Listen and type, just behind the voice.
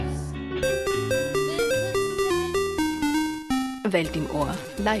Welt im Ohr,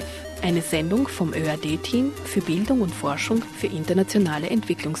 live. Eine Sendung vom ÖAD-Team für Bildung und Forschung für internationale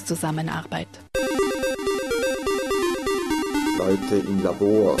Entwicklungszusammenarbeit. Leute im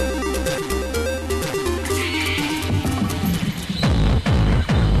Labor.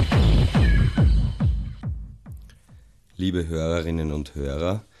 Liebe Hörerinnen und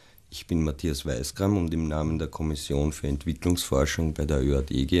Hörer, ich bin Matthias Weißgram und im Namen der Kommission für Entwicklungsforschung bei der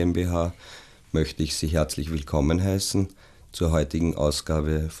ÖAD GmbH möchte ich Sie herzlich willkommen heißen zur heutigen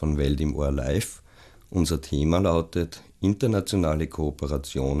Ausgabe von Welt im Ohr live. Unser Thema lautet Internationale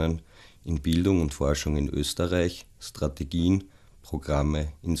Kooperationen in Bildung und Forschung in Österreich, Strategien, Programme,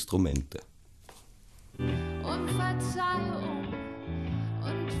 Instrumente. Und Verzeihung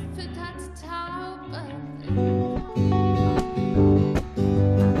und füttert Tauben.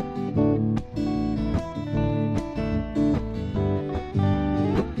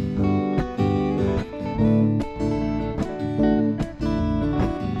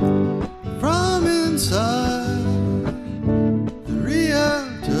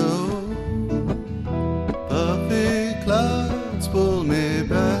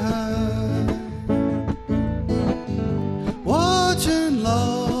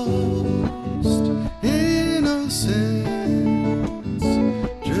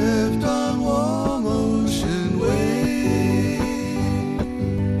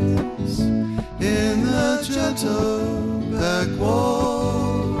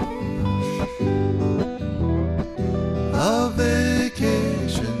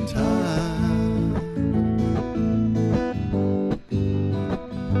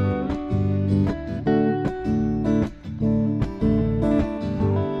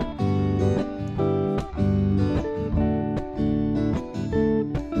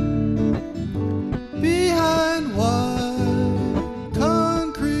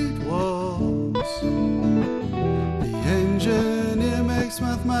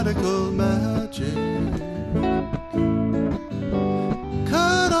 Mathematical magic,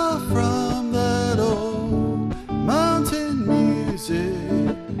 cut off from that old mountain music,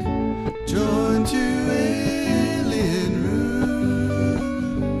 joined to alien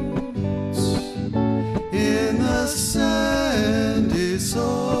roots in the sandy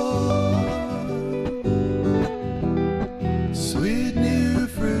soil, sweet new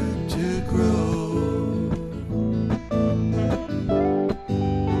fruit to grow.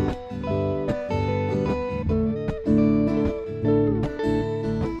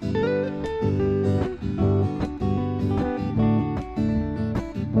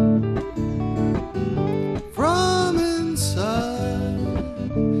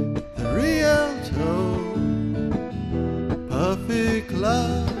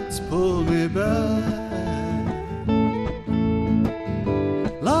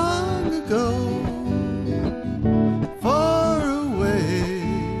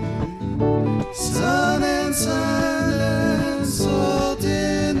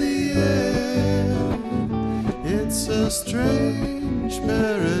 Strange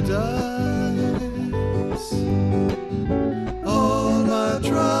paradise. All my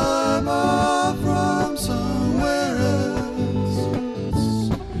tribe are from somewhere else.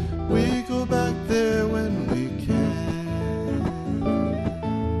 We go back there when we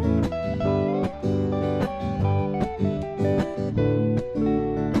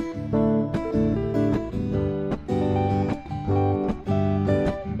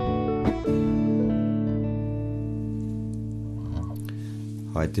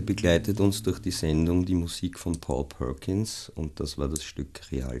Heute begleitet uns durch die Sendung die Musik von Paul Perkins und das war das Stück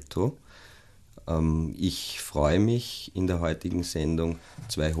Rialto. Ich freue mich, in der heutigen Sendung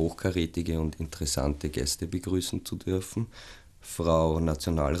zwei hochkarätige und interessante Gäste begrüßen zu dürfen. Frau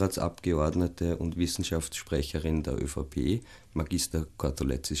Nationalratsabgeordnete und Wissenschaftssprecherin der ÖVP, Magister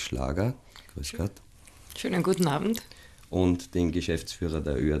Kortoletzis-Schlager. Grüß Gott. Schönen guten Abend. Und den Geschäftsführer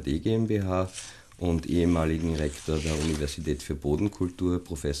der ÖAD GmbH und ehemaligen Rektor der Universität für Bodenkultur,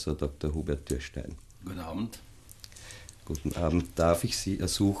 Professor Dr. Hubert Dürstein. Guten Abend. Guten Abend. Darf ich Sie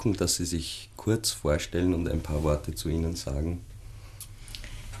ersuchen, dass Sie sich kurz vorstellen und ein paar Worte zu Ihnen sagen?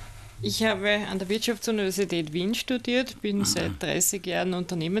 Ich habe an der Wirtschaftsuniversität Wien studiert, bin seit 30 Jahren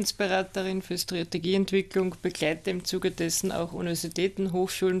Unternehmensberaterin für Strategieentwicklung, begleite im Zuge dessen auch Universitäten,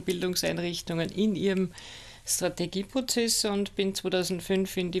 Hochschulen, Bildungseinrichtungen in ihrem Strategieprozess und bin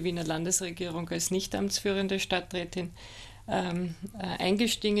 2005 in die Wiener Landesregierung als nicht amtsführende Stadträtin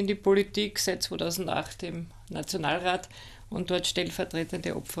eingestiegen in die Politik, seit 2008 im Nationalrat und dort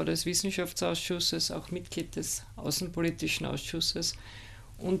stellvertretende Obfrau des Wissenschaftsausschusses, auch Mitglied des Außenpolitischen Ausschusses.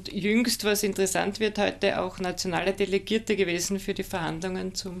 Und jüngst, was interessant wird, heute auch nationale Delegierte gewesen für die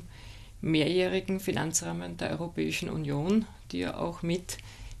Verhandlungen zum mehrjährigen Finanzrahmen der Europäischen Union, die ja auch mit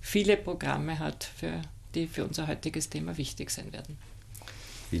viele Programme hat, die für unser heutiges Thema wichtig sein werden.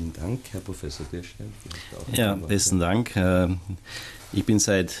 Vielen Dank, Herr Professor Dürstein. Ja, besten Dank. Ich bin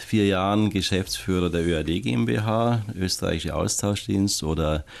seit 4 Jahren Geschäftsführer der ÖAD GmbH, Österreichische Austauschdienst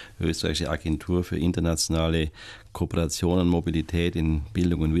oder Österreichische Agentur für internationale Kooperation und Mobilität in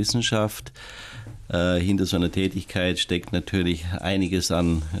Bildung und Wissenschaft. Hinter so einer Tätigkeit steckt natürlich einiges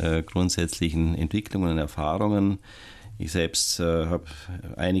an grundsätzlichen Entwicklungen und Erfahrungen. Ich selbst habe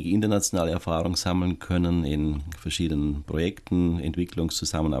einige internationale Erfahrungen sammeln können in verschiedenen Projekten,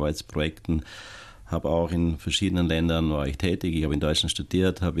 Entwicklungszusammenarbeitsprojekten, habe auch in verschiedenen Ländern war ich tätig. Ich habe in Deutschland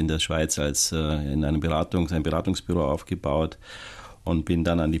studiert, habe in der Schweiz in ein Beratungsbüro aufgebaut und bin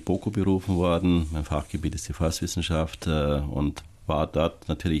dann an die BOKU berufen worden. Mein Fachgebiet ist die Forstwissenschaft und war dort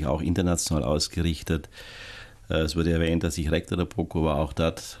natürlich auch international ausgerichtet. Es wurde erwähnt, dass ich Rektor der BOKU war. Auch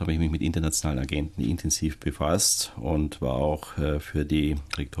dort habe ich mich mit internationalen Agenten intensiv befasst und war auch für die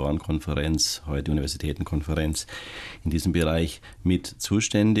Rektorenkonferenz, heute Universitätenkonferenz, in diesem Bereich mit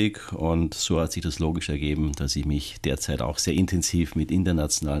zuständig. Und so hat sich das logisch ergeben, dass ich mich derzeit auch sehr intensiv mit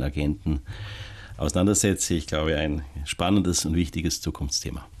internationalen Agenten auseinandersetze. Ich glaube, ein spannendes und wichtiges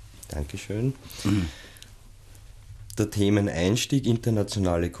Zukunftsthema. Dankeschön. Der Themeneinstieg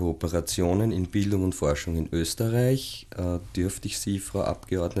internationale Kooperationen in Bildung und Forschung in Österreich. Dürfte ich Sie, Frau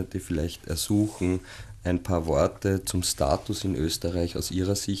Abgeordnete, vielleicht ersuchen, ein paar Worte zum Status in Österreich aus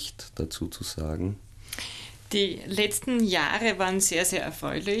Ihrer Sicht dazu zu sagen? Die letzten Jahre waren sehr, sehr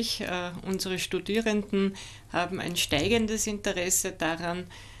erfreulich. Unsere Studierenden haben ein steigendes Interesse daran,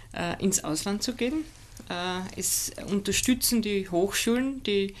 ins Ausland zu gehen. Es unterstützen die Hochschulen,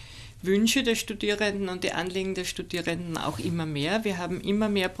 die Wünsche der Studierenden und die Anliegen der Studierenden auch immer mehr. Wir haben immer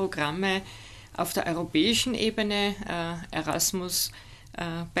mehr Programme auf der europäischen Ebene. Erasmus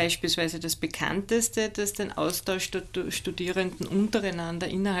beispielsweise das bekannteste, das den Austausch der Studierenden untereinander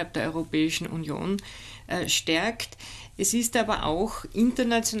innerhalb der Europäischen Union stärkt. Es ist aber auch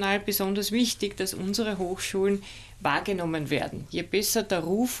international besonders wichtig, dass unsere Hochschulen wahrgenommen werden. Je besser der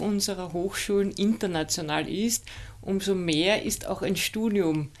Ruf unserer Hochschulen international ist, umso mehr ist auch ein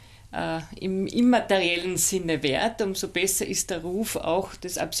Studium im immateriellen Sinne wert, umso besser ist der Ruf auch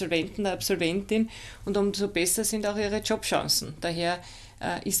des Absolventen, der Absolventin und umso besser sind auch ihre Jobchancen. Daher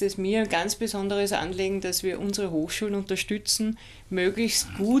ist es mir ein ganz besonderes Anliegen, dass wir unsere Hochschulen unterstützen,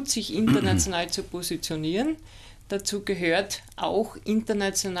 möglichst gut sich international zu positionieren. Dazu gehört auch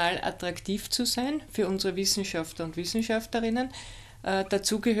international attraktiv zu sein für unsere Wissenschaftler und Wissenschaftlerinnen.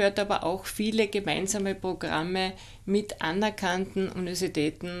 Dazu gehört aber auch viele gemeinsame Programme mit anerkannten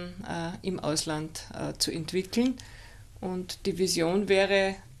Universitäten im Ausland zu entwickeln. Und die Vision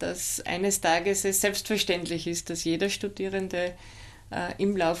wäre, dass eines Tages es selbstverständlich ist, dass jeder Studierende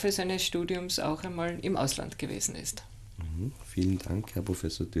im Laufe seines Studiums auch einmal im Ausland gewesen ist. Vielen Dank, Herr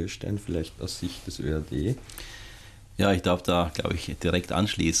Professor Dürstein. Vielleicht aus Sicht des ÖAD. Ja, ich darf da, glaube ich, direkt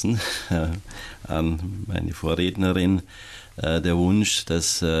anschließen an meine Vorrednerin. Der Wunsch,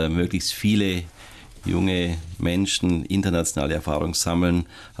 dass möglichst viele junge Menschen internationale Erfahrung sammeln,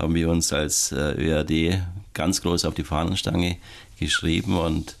 haben wir uns als ÖAD ganz groß auf die Fahnenstange geschrieben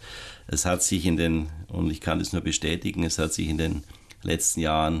und es hat sich und ich kann das nur bestätigen, es hat sich in den letzten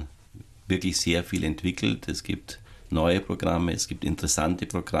Jahren wirklich sehr viel entwickelt. Es gibt neue Programme, es gibt interessante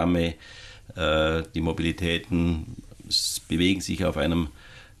Programme, die Mobilitäten bewegen sich auf einem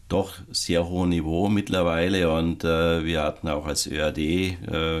doch sehr hohen Niveau mittlerweile und wir hatten auch als ÖAD,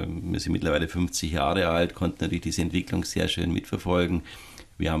 wir sind mittlerweile 50 Jahre alt, konnten natürlich diese Entwicklung sehr schön mitverfolgen.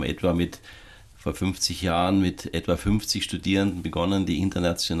 Wir haben vor 50 Jahren mit etwa 50 Studierenden begonnen, die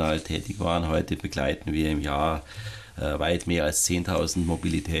international tätig waren. Heute begleiten wir im Jahr weit mehr als 10.000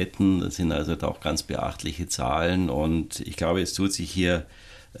 Mobilitäten. Das sind also auch ganz beachtliche Zahlen und ich glaube, es tut sich hier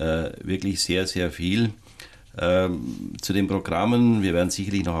wirklich sehr, sehr viel. Zu den Programmen, wir werden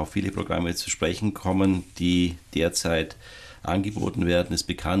sicherlich noch auf viele Programme zu sprechen kommen, die derzeit angeboten werden. Das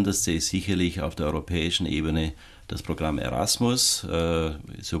bekannteste ist sicherlich auf der europäischen Ebene das Programm Erasmus,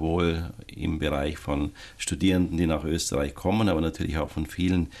 sowohl im Bereich von Studierenden, die nach Österreich kommen, aber natürlich auch von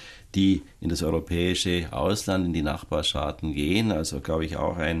vielen, die in das europäische Ausland, in die Nachbarstaaten gehen. Also glaube ich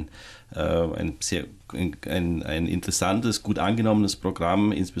auch ein interessantes, gut angenommenes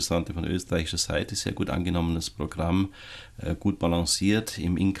Programm, insbesondere von österreichischer Seite sehr gut angenommenes Programm, gut balanciert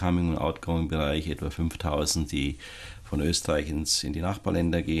im Incoming- und Outgoing-Bereich, etwa 5.000, die von Österreich in die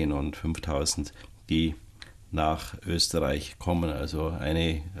Nachbarländer gehen und 5.000, die nach Österreich kommen. Also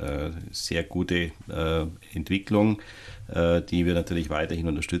eine sehr gute Entwicklung, die wir natürlich weiterhin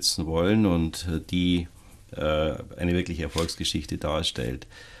unterstützen wollen und die eine wirkliche Erfolgsgeschichte darstellt.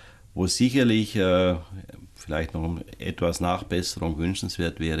 Wo sicherlich vielleicht noch etwas Nachbesserung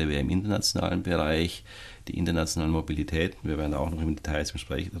wünschenswert wäre im internationalen Bereich, die internationalen Mobilitäten. Wir werden auch noch im Detail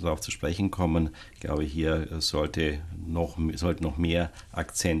darauf zu sprechen kommen. Ich glaube, hier sollten noch mehr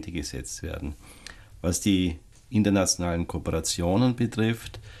Akzente gesetzt werden. Was die internationalen Kooperationen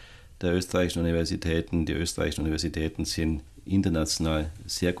betrifft, die österreichischen Universitäten sind international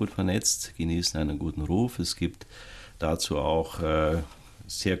sehr gut vernetzt, genießen einen guten Ruf. Es gibt dazu auch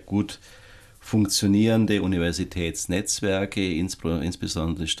sehr gut funktionierende Universitätsnetzwerke,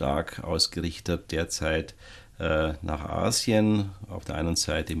 insbesondere stark ausgerichtet derzeit nach Asien, auf der einen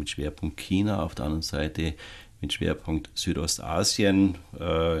Seite mit Schwerpunkt China, auf der anderen Seite mit Schwerpunkt Südostasien.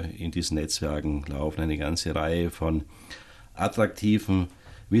 In diesen Netzwerken laufen eine ganze Reihe von attraktiven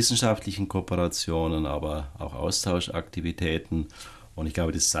wissenschaftlichen Kooperationen, aber auch Austauschaktivitäten. Und ich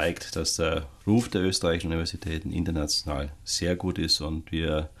glaube, das zeigt, dass der Ruf der österreichischen Universitäten international sehr gut ist und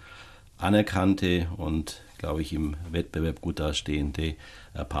wir anerkannte und, glaube ich, im Wettbewerb gut dastehende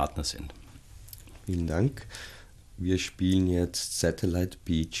Partner sind. Vielen Dank. Wir spielen jetzt Satellite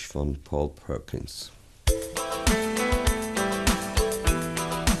Beach von Paul Perkins.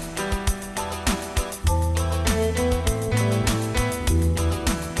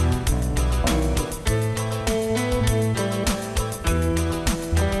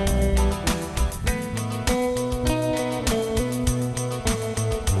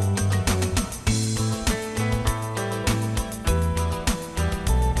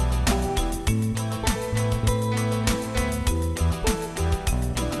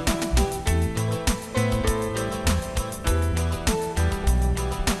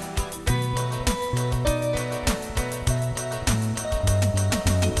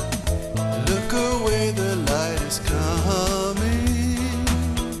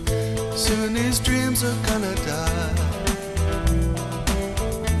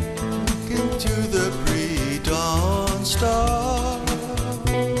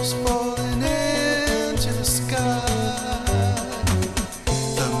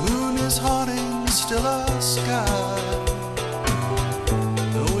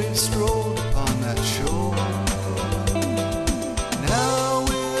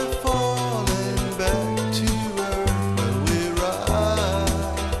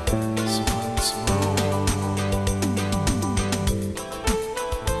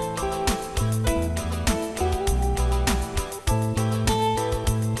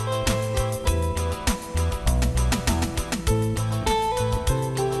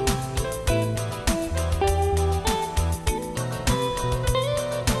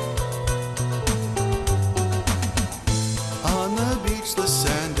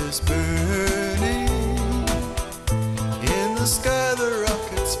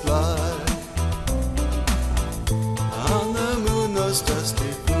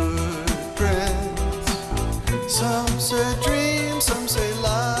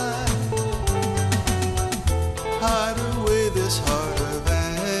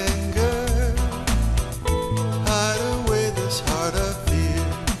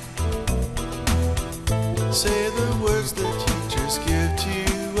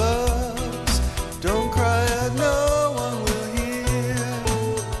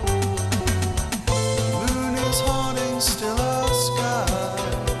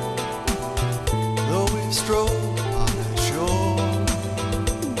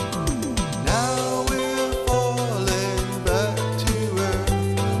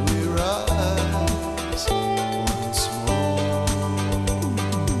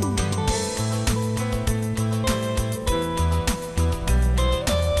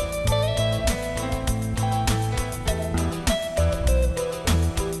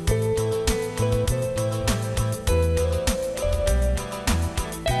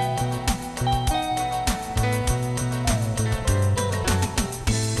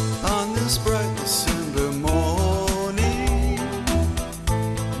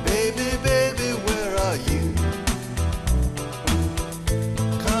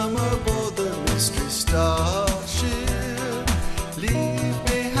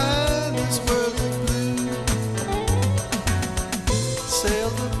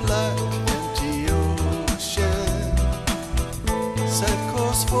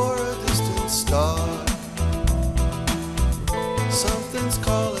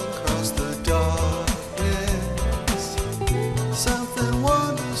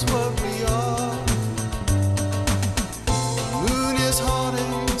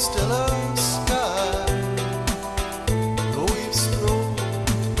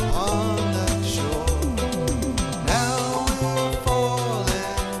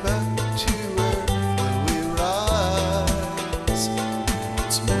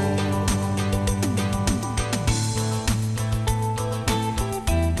 It's more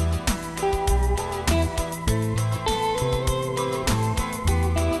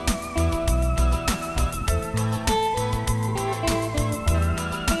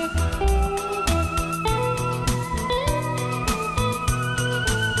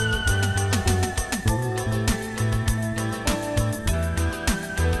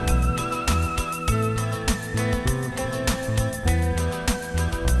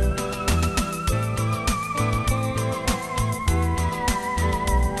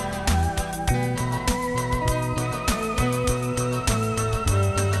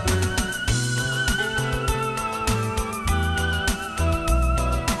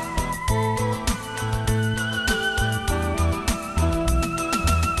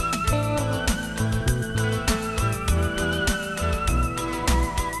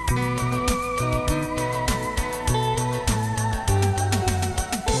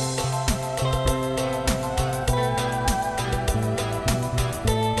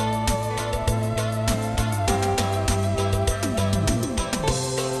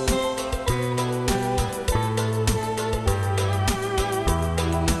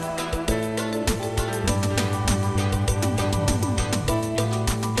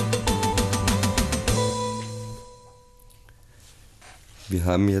Wir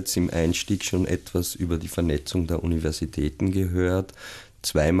haben jetzt im Einstieg schon etwas über die Vernetzung der Universitäten gehört.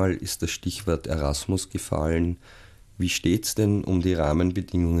 Zweimal ist das Stichwort Erasmus gefallen. Wie steht es denn um die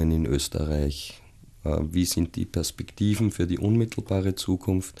Rahmenbedingungen in Österreich? Wie sind die Perspektiven für die unmittelbare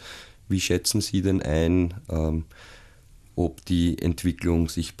Zukunft? Wie schätzen Sie denn ein, ob die Entwicklung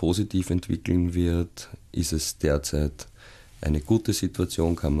sich positiv entwickeln wird? Ist es derzeit eine gute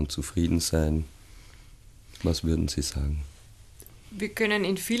Situation? Kann man zufrieden sein? Was würden Sie sagen? Wir können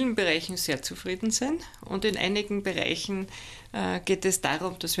in vielen Bereichen sehr zufrieden sein und in einigen Bereichen geht es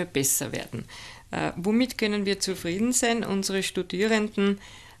darum, dass wir besser werden. Womit können wir zufrieden sein? Unsere Studierenden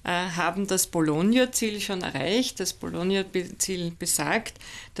haben das Bologna-Ziel schon erreicht. Das Bologna-Ziel besagt,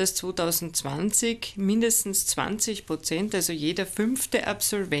 dass 2020 mindestens 20%, also jeder 5.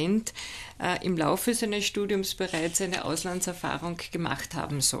 Absolvent, im Laufe seines Studiums bereits eine Auslandserfahrung gemacht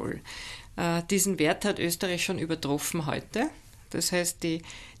haben soll. Diesen Wert hat Österreich schon übertroffen heute. Das heißt, die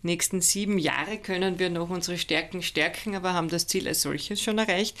nächsten 7 Jahre können wir noch unsere Stärken stärken, aber haben das Ziel als solches schon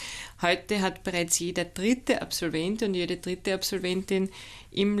erreicht. Heute hat bereits jeder 3. Absolvent und jede 3. Absolventin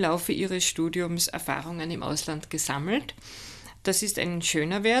im Laufe ihres Studiums Erfahrungen im Ausland gesammelt. Das ist ein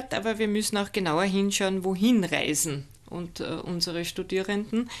schöner Wert, aber wir müssen auch genauer hinschauen, wohin reisen und unsere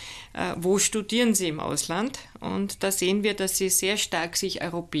Studierenden, wo studieren sie im Ausland. Und da sehen wir, dass sie sehr stark sich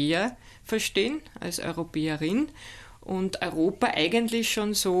Europäer verstehen, als Europäerin, und Europa eigentlich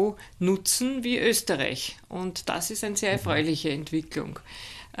schon so nutzen wie Österreich. Und das ist eine sehr erfreuliche Entwicklung.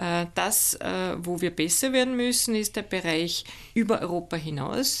 Das, wo wir besser werden müssen, ist der Bereich über Europa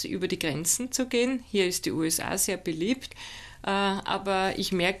hinaus, über die Grenzen zu gehen. Hier ist die USA sehr beliebt. Aber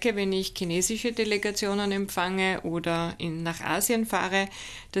ich merke, wenn ich chinesische Delegationen empfange oder nach Asien fahre,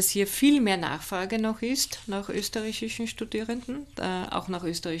 dass hier viel mehr Nachfrage noch ist nach österreichischen Studierenden, auch nach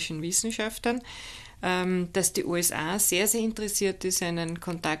österreichischen Wissenschaftlern. Dass die USA sehr, sehr interessiert ist, einen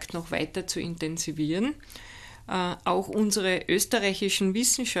Kontakt noch weiter zu intensivieren. Auch unsere österreichischen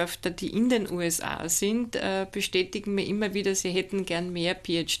Wissenschaftler, die in den USA sind, bestätigen mir immer wieder, sie hätten gern mehr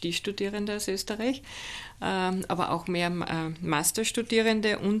PhD-Studierende aus Österreich, aber auch mehr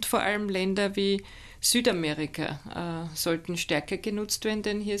Masterstudierende und vor allem Länder wie Südamerika sollten stärker genutzt werden,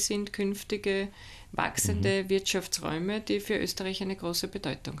 denn hier sind künftige wachsende Wirtschaftsräume, die für Österreich eine große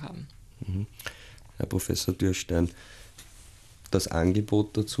Bedeutung haben. Herr Professor Dürstein, das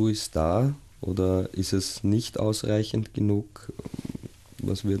Angebot dazu ist da oder ist es nicht ausreichend genug?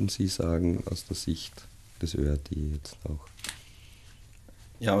 Was würden Sie sagen aus der Sicht des ÖAD jetzt auch?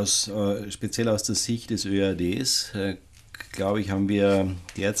 Ja, speziell aus der Sicht des ÖADs, glaube ich, haben wir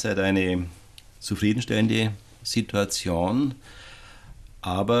derzeit eine zufriedenstellende Situation,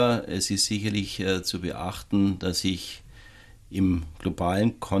 aber es ist sicherlich zu beachten, dass sich im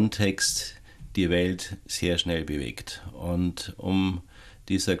globalen Kontext die Welt sehr schnell bewegt. Und um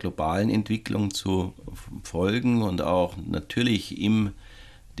dieser globalen Entwicklung zu folgen und auch natürlich in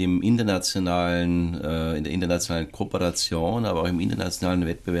der internationalen Kooperation, aber auch im internationalen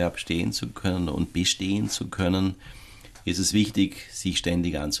Wettbewerb stehen zu können und bestehen zu können, ist es wichtig, sich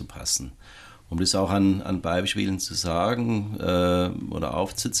ständig anzupassen. Um das auch an Beispielen zu sagen oder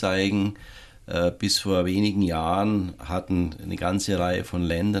aufzuzeigen, bis vor wenigen Jahren hatten eine ganze Reihe von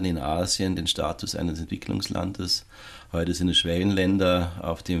Ländern in Asien den Status eines Entwicklungslandes. Heute sind es Schwellenländer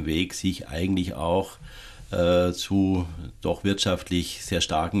auf dem Weg, sich eigentlich auch zu doch wirtschaftlich sehr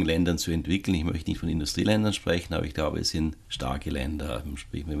starken Ländern zu entwickeln. Ich möchte nicht von Industrieländern sprechen, aber ich glaube, es sind starke Länder.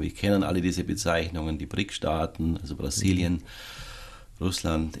 Wir kennen alle diese Bezeichnungen, die BRIC-Staaten, also Brasilien,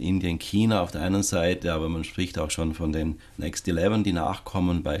 Russland, Indien, China auf der einen Seite, aber man spricht auch schon von den Next 11, die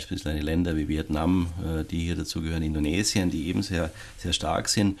nachkommen, beispielsweise Länder wie Vietnam, die hier dazugehören, Indonesien, die eben sehr, sehr stark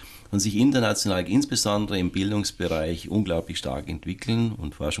sind und sich international, insbesondere im Bildungsbereich, unglaublich stark entwickeln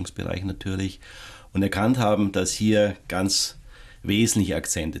und Forschungsbereich natürlich und erkannt haben, dass hier ganz wesentliche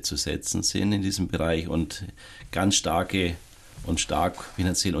Akzente zu setzen sind in diesem Bereich und ganz starke und stark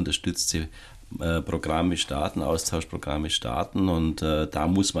finanziell unterstützte Programme starten, Austauschprogramme starten und da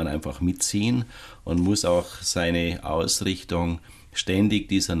muss man einfach mitziehen und muss auch seine Ausrichtung ständig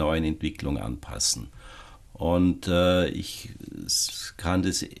dieser neuen Entwicklung anpassen. Und ich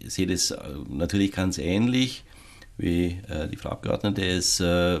sehe das natürlich ganz ähnlich wie die Frau Abgeordnete ist.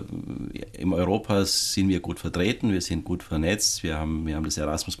 In Europa sind wir gut vertreten, wir sind gut vernetzt, wir haben das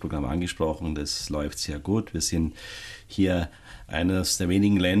Erasmus-Programm angesprochen, das läuft sehr gut. Wir sind hier eines der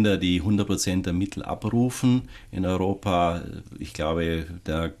wenigen Länder, die 100% der Mittel abrufen in Europa. Ich glaube,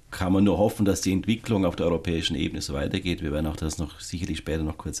 da kann man nur hoffen, dass die Entwicklung auf der europäischen Ebene so weitergeht. Wir werden auch das noch sicherlich später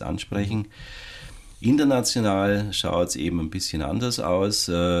noch kurz ansprechen. International schaut es eben ein bisschen anders aus.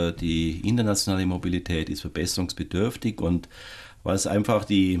 Die internationale Mobilität ist verbesserungsbedürftig und was einfach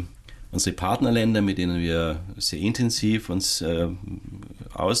unsere Partnerländer, mit denen wir sehr intensiv uns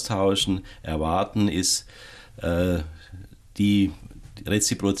austauschen, erwarten, ist die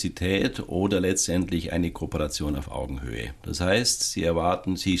Reziprozität oder letztendlich eine Kooperation auf Augenhöhe. Das heißt, sie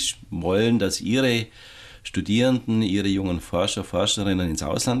wollen, dass ihre Studierenden, ihre jungen Forscher, Forscherinnen ins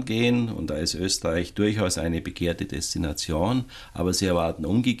Ausland gehen und da ist Österreich durchaus eine begehrte Destination, aber sie erwarten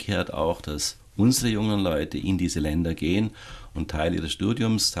umgekehrt auch, dass unsere jungen Leute in diese Länder gehen und Teil ihres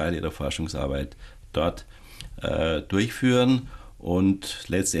Studiums, Teil ihrer Forschungsarbeit dort durchführen und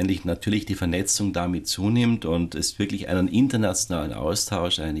letztendlich natürlich die Vernetzung damit zunimmt und es wirklich einen internationalen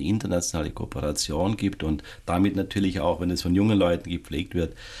Austausch, eine internationale Kooperation gibt und damit natürlich auch, wenn es von jungen Leuten gepflegt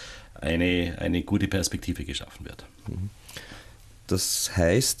wird, eine gute Perspektive geschaffen wird. Das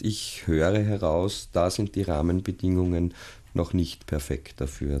heißt, ich höre heraus, da sind die Rahmenbedingungen noch nicht perfekt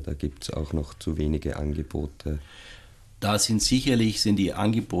dafür. Da gibt es auch noch zu wenige Angebote. Da sind die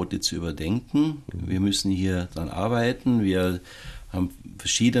Angebote zu überdenken. Wir müssen hier dran arbeiten. Wir haben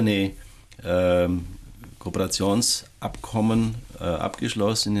verschiedene Kooperationsabkommen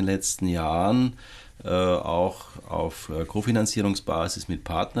abgeschlossen in den letzten Jahren, auch auf Kofinanzierungsbasis mit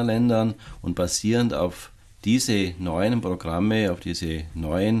Partnerländern und basierend auf diese neuen Programme, auf diese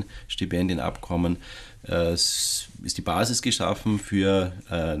neuen Stipendienabkommen ist die Basis geschaffen für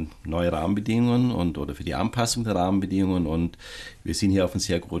neue Rahmenbedingungen oder für die Anpassung der Rahmenbedingungen und wir sind hier auf einem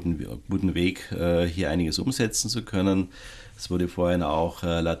sehr guten Weg, hier einiges umsetzen zu können. Es wurde vorhin auch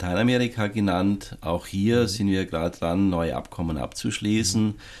Lateinamerika genannt. Auch hier sind wir gerade dran, neue Abkommen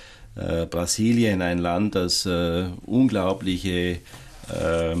abzuschließen. Brasilien, ein Land, das unglaubliche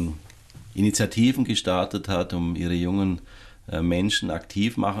Initiativen gestartet hat, um ihre jungen Menschen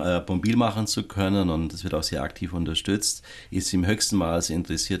mobil machen zu können und das wird auch sehr aktiv unterstützt, ist im höchsten Maße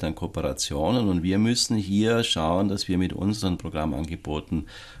interessiert an Kooperationen und wir müssen hier schauen, dass wir mit unseren Programmangeboten,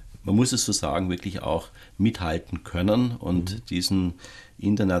 man muss es so sagen, wirklich auch mithalten können und diesen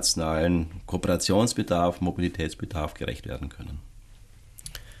internationalen Kooperationsbedarf, Mobilitätsbedarf gerecht werden können.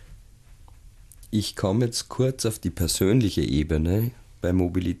 Ich komme jetzt kurz auf die persönliche Ebene bei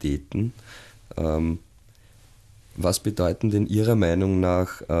Mobilitäten. Was bedeuten denn Ihrer Meinung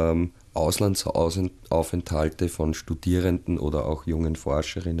nach Auslandsaufenthalte von Studierenden oder auch jungen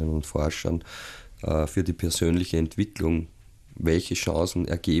Forscherinnen und Forschern für die persönliche Entwicklung? Welche Chancen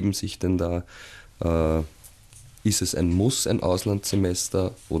ergeben sich denn da? Ist es ein Muss, ein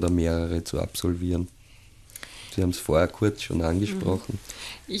Auslandssemester oder mehrere zu absolvieren? Sie haben es vorher kurz schon angesprochen.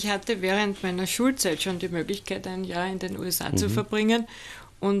 Ich hatte während meiner Schulzeit schon die Möglichkeit, ein Jahr in den USA zu verbringen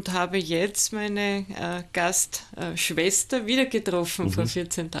und habe jetzt meine Gastschwester wieder getroffen vor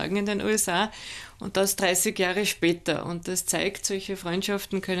 14 Tagen in den USA und das 30 Jahre später. Und das zeigt, solche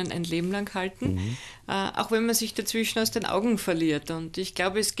Freundschaften können ein Leben lang halten, auch wenn man sich dazwischen aus den Augen verliert. Und ich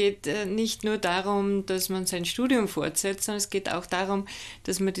glaube, es geht nicht nur darum, dass man sein Studium fortsetzt, sondern es geht auch darum,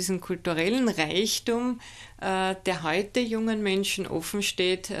 dass man diesen kulturellen Reichtum, der heute jungen Menschen offen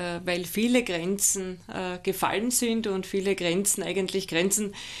steht, weil viele Grenzen gefallen sind und viele Grenzen eigentlich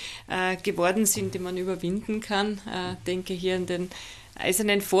Grenzen geworden sind, die man überwinden kann. Denke hier an den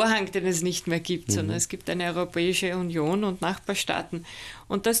eisernen Vorhang, den es nicht mehr gibt, sondern es gibt eine Europäische Union und Nachbarstaaten.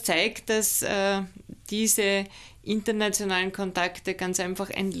 Und das zeigt, dass diese internationalen Kontakte ganz einfach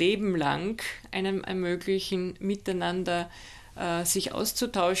ein Leben lang einem ermöglichen, miteinander sich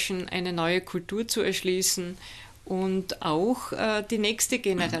auszutauschen, eine neue Kultur zu erschließen und auch die nächste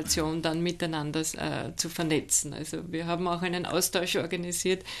Generation dann miteinander zu vernetzen. Also wir haben auch einen Austausch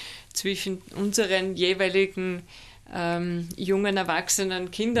organisiert zwischen unseren jeweiligen jungen,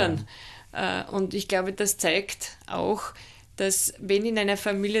 erwachsenen Kindern. Und ich glaube, das zeigt auch, dass wenn in einer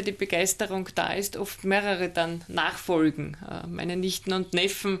Familie die Begeisterung da ist, oft mehrere dann nachfolgen. Meine Nichten und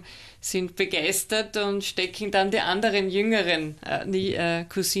Neffen sind begeistert und stecken dann die anderen jüngeren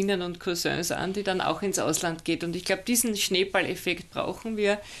Cousinen und Cousins an, die dann auch ins Ausland gehen. Und ich glaube, diesen Schneeballeffekt brauchen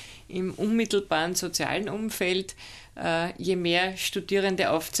wir im unmittelbaren sozialen Umfeld. Je mehr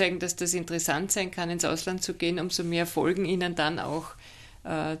Studierende aufzeigen, dass das interessant sein kann, ins Ausland zu gehen, umso mehr folgen ihnen dann auch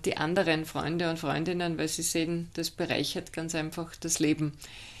die anderen Freunde und Freundinnen, weil sie sehen, das bereichert ganz einfach das Leben.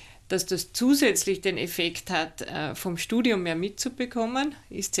 Dass das zusätzlich den Effekt hat, vom Studium mehr mitzubekommen,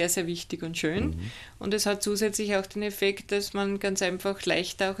 ist sehr, sehr wichtig und schön. Und es hat zusätzlich auch den Effekt, dass man ganz einfach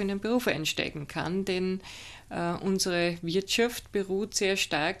leichter auch in den Beruf einsteigen kann, denn unsere Wirtschaft beruht sehr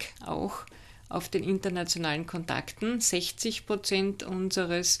stark auch auf den internationalen Kontakten. 60%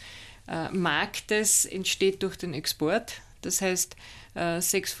 unseres Marktes entsteht durch den Export. Das heißt,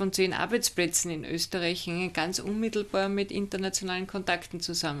 6 von 10 Arbeitsplätzen in Österreich hängen ganz unmittelbar mit internationalen Kontakten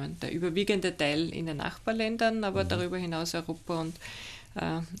zusammen. Der überwiegende Teil in den Nachbarländern, aber darüber hinaus Europa und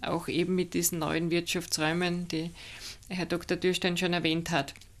auch eben mit diesen neuen Wirtschaftsräumen, die Herr Dr. Dürstein schon erwähnt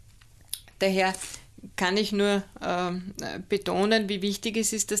hat. Daher kann ich nur betonen, wie wichtig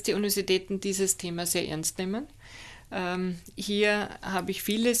es ist, dass die Universitäten dieses Thema sehr ernst nehmen. Hier habe ich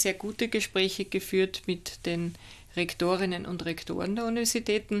viele sehr gute Gespräche geführt mit den Rektorinnen und Rektoren der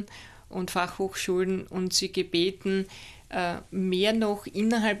Universitäten und Fachhochschulen und sie gebeten, mehr noch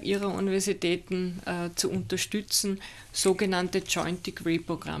innerhalb ihrer Universitäten zu unterstützen, sogenannte Joint Degree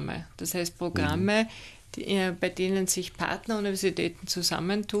Programme. Das heißt Programme, bei denen sich Partneruniversitäten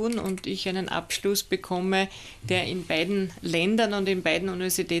zusammentun und ich einen Abschluss bekomme, der in beiden Ländern und in beiden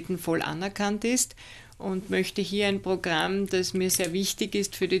Universitäten voll anerkannt ist, und möchte hier ein Programm, das mir sehr wichtig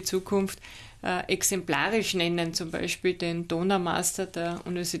ist für die Zukunft, exemplarisch nennen, zum Beispiel den Donaumaster der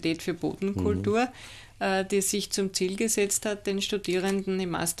Universität für Bodenkultur, die sich zum Ziel gesetzt hat, den Studierenden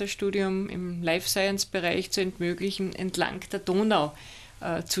im Masterstudium im Life Science-Bereich zu ermöglichen, entlang der Donau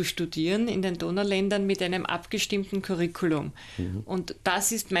zu studieren, in den Donauländern mit einem abgestimmten Curriculum. Und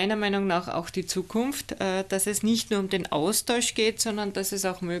das ist meiner Meinung nach auch die Zukunft, dass es nicht nur um den Austausch geht, sondern dass es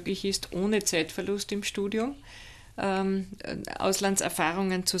auch möglich ist, ohne Zeitverlust im Studium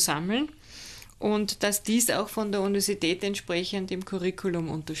Auslandserfahrungen zu sammeln. Und dass dies auch von der Universität entsprechend im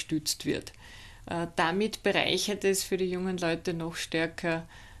Curriculum unterstützt wird. Damit bereichert es für die jungen Leute noch stärker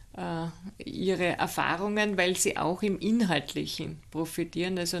ihre Erfahrungen, weil sie auch im Inhaltlichen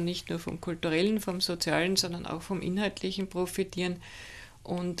profitieren, also nicht nur vom Kulturellen, vom Sozialen, sondern auch vom Inhaltlichen profitieren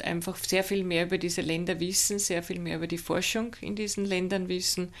und einfach sehr viel mehr über diese Länder wissen, sehr viel mehr über die Forschung in diesen Ländern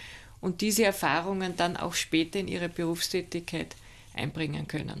wissen und diese Erfahrungen dann auch später in ihre Berufstätigkeit einbringen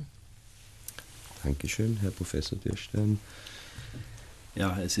können. Dankeschön, Herr Professor Dürstein.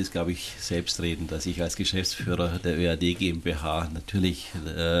 Ja, es ist, glaube ich, selbstredend, dass ich als Geschäftsführer der ÖAD GmbH natürlich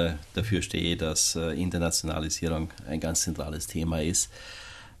dafür stehe, dass Internationalisierung ein ganz zentrales Thema ist.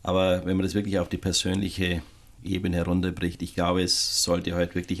 Aber wenn man das wirklich auf die persönliche Ebene herunterbricht, ich glaube, es sollte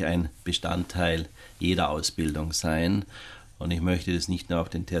heute wirklich ein Bestandteil jeder Ausbildung sein. Und ich möchte das nicht nur auf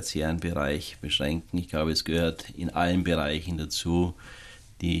den tertiären Bereich beschränken. Ich glaube, es gehört in allen Bereichen dazu,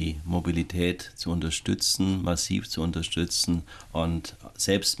 die Mobilität zu unterstützen, massiv zu unterstützen und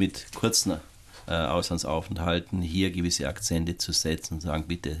selbst mit kurzen Auslandsaufenthalten hier gewisse Akzente zu setzen und sagen,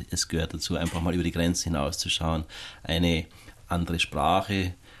 bitte, es gehört dazu, einfach mal über die Grenze hinauszuschauen, eine andere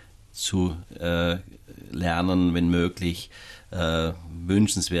Sprache zu lernen, wenn möglich.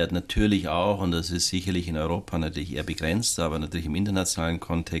 Wünschenswert natürlich auch, und das ist sicherlich in Europa natürlich eher begrenzt, aber natürlich im internationalen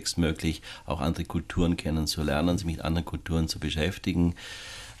Kontext möglich, auch andere Kulturen kennenzulernen, sich mit anderen Kulturen zu beschäftigen.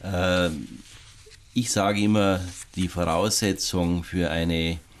 Ich sage immer, die Voraussetzung für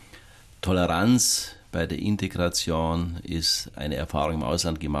eine Toleranz bei der Integration ist, eine Erfahrung im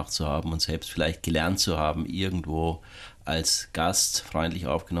Ausland gemacht zu haben und selbst vielleicht gelernt zu haben, irgendwo als Gast freundlich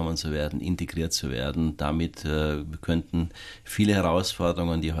aufgenommen zu werden, integriert zu werden. Damit könnten viele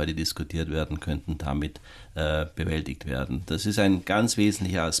Herausforderungen, die heute diskutiert werden, könnten damit bewältigt werden. Das ist ein ganz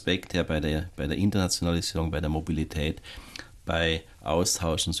wesentlicher Aspekt, der bei der Internationalisierung, bei der Mobilität, bei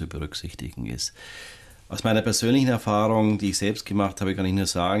Austauschen zu berücksichtigen ist. Aus meiner persönlichen Erfahrung, die ich selbst gemacht habe, kann ich nur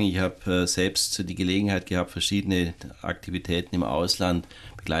sagen, ich habe selbst die Gelegenheit gehabt, verschiedene Aktivitäten im Ausland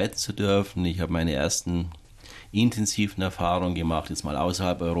begleiten zu dürfen. Ich habe meine ersten intensiven Erfahrungen gemacht, jetzt mal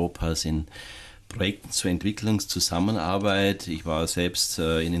außerhalb Europas, in Projekten zur Entwicklungszusammenarbeit. Ich war selbst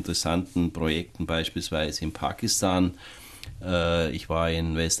in interessanten Projekten, beispielsweise in Pakistan. Ich war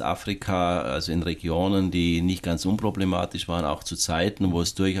in Westafrika, also in Regionen, die nicht ganz unproblematisch waren, auch zu Zeiten, wo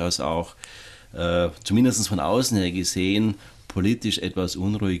es durchaus auch, zumindest von außen her gesehen, politisch etwas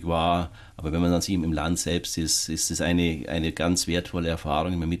unruhig war. Aber wenn man dann im Land selbst ist, ist es eine ganz wertvolle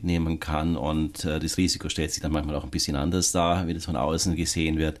Erfahrung, die man mitnehmen kann. Und das Risiko stellt sich dann manchmal auch ein bisschen anders dar, wie das von außen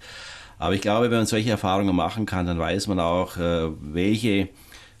gesehen wird. Aber ich glaube, wenn man solche Erfahrungen machen kann, dann weiß man auch, mit welchen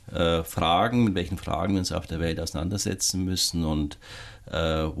Fragen wir uns auf der Welt auseinandersetzen müssen und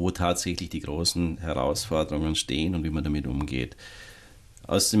wo tatsächlich die großen Herausforderungen stehen und wie man damit umgeht.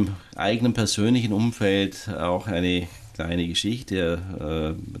 Aus dem eigenen persönlichen Umfeld auch eine kleine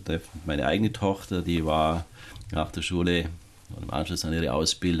Geschichte. Meine eigene Tochter, die war nach der Schule und im Anschluss an ihre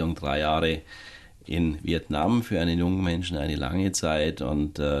Ausbildung 3 Jahre in Vietnam für einen jungen Menschen eine lange Zeit,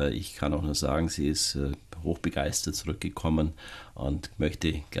 und ich kann auch nur sagen, sie ist hochbegeistert zurückgekommen und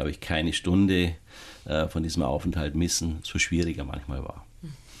möchte, glaube ich, keine Stunde von diesem Aufenthalt missen, so schwierig er manchmal war.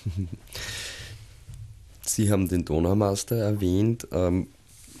 Sie haben den Donaumaster erwähnt.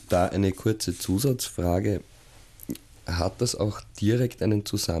 Da eine kurze Zusatzfrage. Hat das auch direkt einen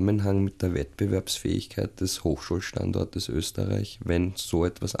Zusammenhang mit der Wettbewerbsfähigkeit des Hochschulstandortes Österreich, wenn so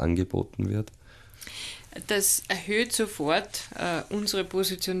etwas angeboten wird? Das erhöht sofort unsere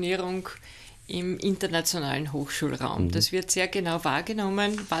Positionierung im internationalen Hochschulraum. Das wird sehr genau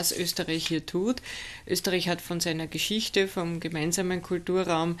wahrgenommen, was Österreich hier tut. Österreich hat von seiner Geschichte, vom gemeinsamen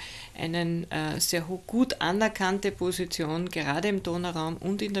Kulturraum, eine sehr gut anerkannte Position, gerade im Donauraum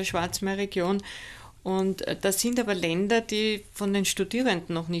und in der Schwarzmeerregion. Und das sind aber Länder, die von den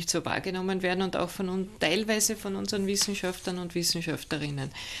Studierenden noch nicht so wahrgenommen werden und auch teilweise von unseren Wissenschaftlern und Wissenschaftlerinnen.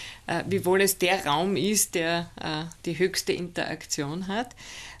 Wiewohl es der Raum ist, der die höchste Interaktion hat,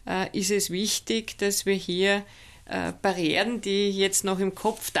 ist es wichtig, dass wir hier Barrieren, die jetzt noch im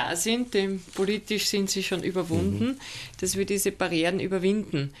Kopf da sind, politisch sind sie schon überwunden, dass wir diese Barrieren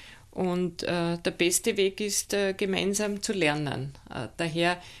überwinden. Und der beste Weg ist, gemeinsam zu lernen.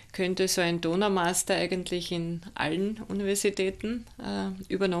 Daher könnte so ein Donaumaster eigentlich in allen Universitäten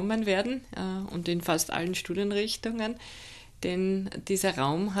übernommen werden und in fast allen Studienrichtungen, denn dieser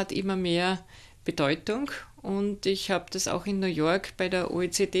Raum hat immer mehr Bedeutung, und ich habe das auch in New York bei der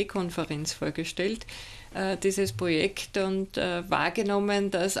OECD-Konferenz vorgestellt, dieses Projekt, und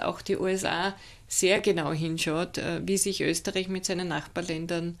wahrgenommen, dass auch die USA sehr genau hinschaut, wie sich Österreich mit seinen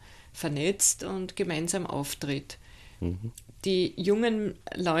Nachbarländern vernetzt und gemeinsam auftritt. Die jungen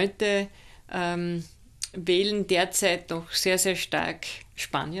Leute wählen derzeit noch sehr, sehr stark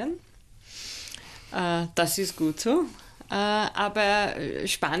Spanien. Das ist gut so. Aber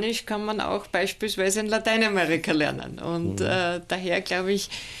Spanisch kann man auch beispielsweise in Lateinamerika lernen. Und daher glaube ich,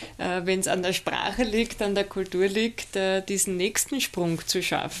 wenn es an der Sprache liegt, an der Kultur liegt, diesen nächsten Sprung zu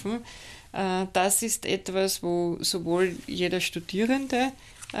schaffen, das ist etwas, wo sowohl jeder Studierende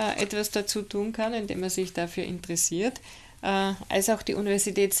etwas dazu tun kann, indem er sich dafür interessiert, als auch die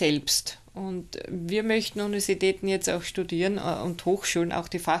Universität selbst. Und wir möchten Universitäten jetzt auch studieren und Hochschulen, auch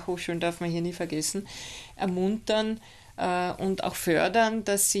die Fachhochschulen darf man hier nie vergessen, ermuntern und auch fördern,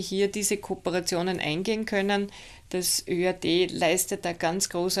 dass sie hier diese Kooperationen eingehen können. Das ÖAD leistet da ganz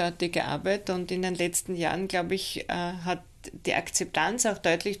großartige Arbeit, und in den letzten Jahren, glaube ich, hat die Akzeptanz auch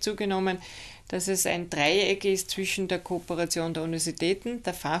deutlich zugenommen, dass es ein Dreieck ist zwischen der Kooperation der Universitäten,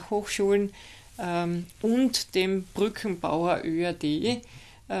 der Fachhochschulen und dem Brückenbauer ÖAD,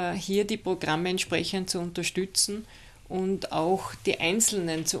 hier die Programme entsprechend zu unterstützen und auch die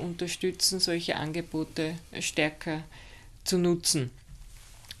Einzelnen zu unterstützen, solche Angebote stärker zu nutzen.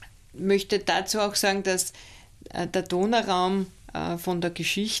 Ich möchte dazu auch sagen, dass der Donauraum von der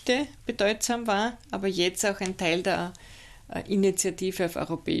Geschichte bedeutsam war, aber jetzt auch ein Teil der Initiative auf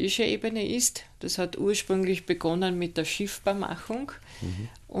europäischer Ebene ist. Das hat ursprünglich begonnen mit der Schiffbarmachung.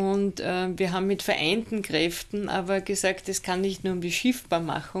 Und wir haben mit vereinten Kräften aber gesagt, es kann nicht nur um die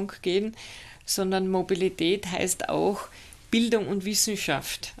Schiffbarmachung gehen, sondern Mobilität heißt auch, Bildung und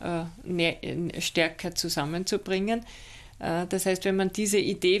Wissenschaft stärker zusammenzubringen. Das heißt, wenn man diese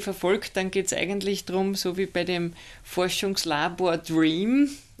Idee verfolgt, dann geht es eigentlich darum, so wie bei dem Forschungslabor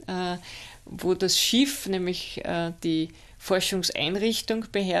DREAM, wo das Schiff nämlich die Forschungseinrichtung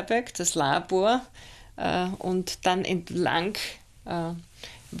beherbergt, das Labor, und dann entlang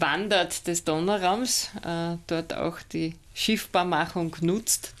wandert des Donauraums, dort auch die Schiffbarmachung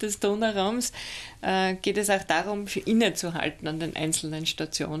nutzt des Donauraums, geht es auch darum, innezuhalten an den einzelnen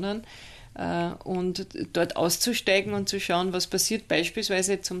Stationen und dort auszusteigen und zu schauen, was passiert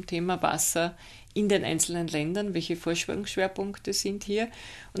beispielsweise zum Thema Wasser in den einzelnen Ländern, welche Forschungsschwerpunkte sind hier.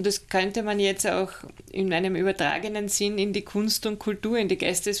 Und das könnte man jetzt auch in einem übertragenen Sinn in die Kunst und Kultur, in die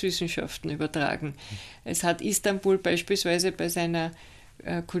Geisteswissenschaften übertragen. Es hat Istanbul beispielsweise bei seiner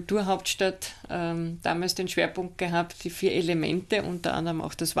Kulturhauptstadt damals den Schwerpunkt gehabt, die 4 Elemente, unter anderem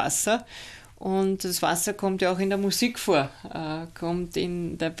auch das Wasser. Und das Wasser kommt ja auch in der Musik vor, kommt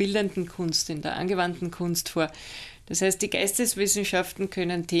in der bildenden Kunst, in der angewandten Kunst vor. Das heißt, die Geisteswissenschaften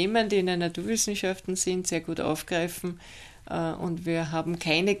können Themen, die in den Naturwissenschaften sind, sehr gut aufgreifen. Und wir haben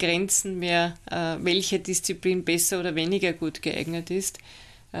keine Grenzen mehr, welche Disziplin besser oder weniger gut geeignet ist.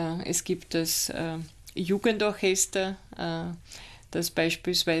 Es gibt das Jugendorchester, das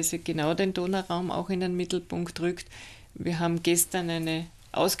beispielsweise genau den Donauraum auch in den Mittelpunkt rückt. Wir haben gestern eine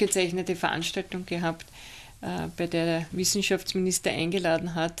ausgezeichnete Veranstaltung gehabt, bei der der Wissenschaftsminister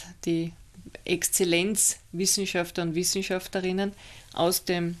eingeladen hat, die Exzellenzwissenschaftler und Wissenschaftlerinnen aus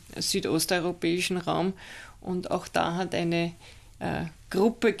dem südosteuropäischen Raum. Und auch da hat eine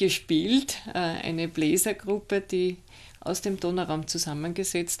Gruppe gespielt, eine Bläsergruppe, die aus dem Donauraum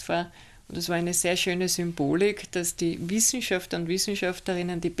zusammengesetzt war. Und es war eine sehr schöne Symbolik, dass die Wissenschaftler und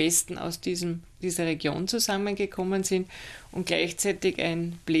Wissenschaftlerinnen, die Besten aus dieser Region zusammengekommen sind und gleichzeitig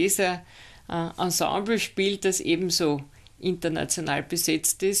ein Bläserensemble spielt, das ebenso international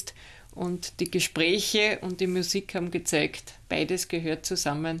besetzt ist. Und die Gespräche und die Musik haben gezeigt, beides gehört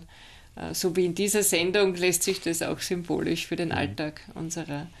zusammen. So wie in dieser Sendung lässt sich das auch symbolisch für den Alltag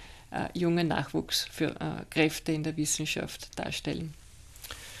unserer jungen Nachwuchskräfte in der Wissenschaft darstellen.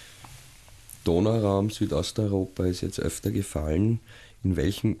 Donauraum, Südosteuropa ist jetzt öfter gefallen. In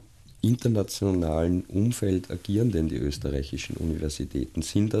welchem internationalen Umfeld agieren denn die österreichischen Universitäten?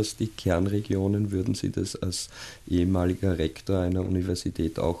 Sind das die Kernregionen? Würden Sie das als ehemaliger Rektor einer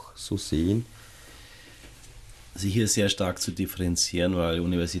Universität auch so sehen? Also hier sehr stark zu differenzieren, weil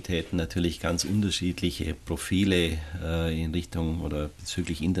Universitäten natürlich ganz unterschiedliche Profile in Richtung oder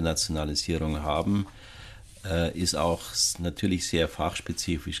bezüglich Internationalisierung haben, ist auch natürlich sehr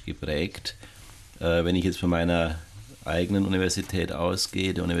fachspezifisch geprägt. Wenn ich jetzt von meiner eigenen Universität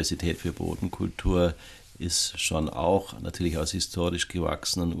ausgehe, der Universität für Bodenkultur, ist schon auch natürlich aus historisch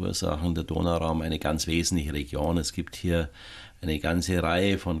gewachsenen Ursachen der Donauraum eine ganz wesentliche Region. Es gibt hier eine ganze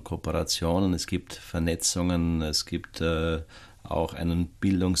Reihe von Kooperationen, es gibt Vernetzungen, es gibt auch einen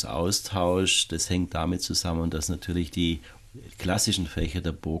Bildungsaustausch. Das hängt damit zusammen, dass natürlich die klassischen Fächer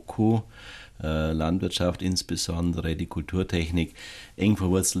der BOKU, Landwirtschaft insbesondere, die Kulturtechnik, eng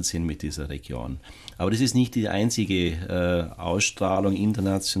verwurzelt sind mit dieser Region. Aber das ist nicht die einzige Ausstrahlung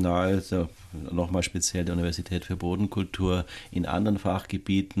international, nochmal speziell der Universität für Bodenkultur. In anderen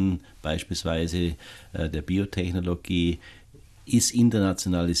Fachgebieten, beispielsweise der Biotechnologie, ist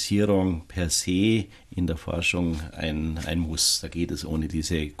Internationalisierung per se in der Forschung ein Muss. Da geht es ohne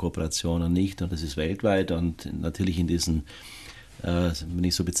diese Kooperationen nicht und das ist weltweit und natürlich in diesen, wenn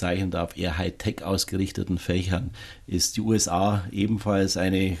ich so bezeichnen darf, eher Hightech ausgerichteten Fächern ist die USA ebenfalls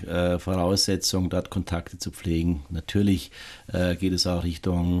eine Voraussetzung, dort Kontakte zu pflegen. Natürlich geht es auch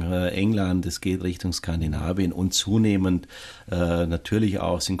Richtung England, es geht Richtung Skandinavien und zunehmend natürlich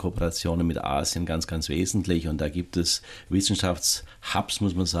auch sind Kooperationen mit Asien ganz, ganz wesentlich und da gibt es Wissenschaftshubs,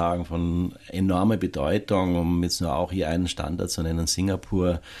 muss man sagen, von enormer Bedeutung, um jetzt nur auch hier einen Standard zu nennen,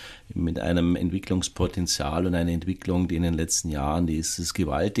 Singapur, mit einem Entwicklungspotenzial und einer Entwicklung, die in den letzten Jahren, die ist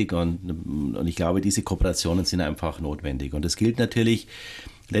gewaltig und ich glaube, diese Kooperationen sind einfach notwendig. Und das gilt natürlich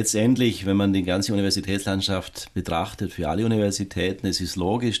letztendlich, wenn man die ganze Universitätslandschaft betrachtet, für alle Universitäten. Es ist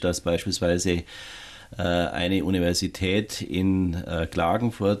logisch, dass beispielsweise eine Universität in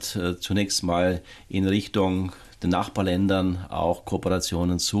Klagenfurt zunächst mal in Richtung den Nachbarländern auch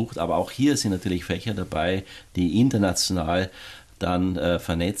Kooperationen sucht. Aber auch hier sind natürlich Fächer dabei, die international dann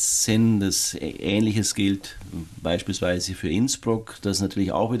vernetzt sind. Das Ähnliches gilt beispielsweise für Innsbruck, das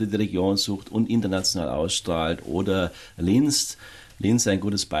natürlich auch wieder die Region sucht und international ausstrahlt. Oder Linz. Linz ist ein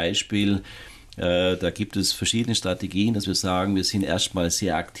gutes Beispiel. Da gibt es verschiedene Strategien, dass wir sagen, wir sind erstmal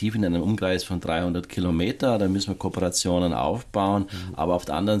sehr aktiv in einem Umkreis von 300 Kilometer, da müssen wir Kooperationen aufbauen, aber auf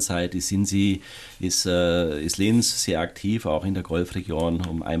der anderen Seite ist Linz sehr aktiv, auch in der Golfregion,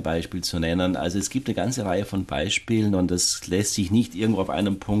 um ein Beispiel zu nennen. Also es gibt eine ganze Reihe von Beispielen und das lässt sich nicht irgendwo auf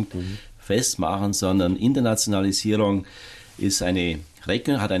einem Punkt festmachen, sondern Internationalisierung ist eine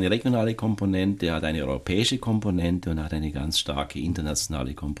hat eine regionale Komponente, hat eine europäische Komponente und hat eine ganz starke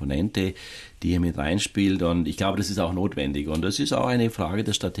internationale Komponente, die hier mit reinspielt. Und ich glaube, das ist auch notwendig. Und das ist auch eine Frage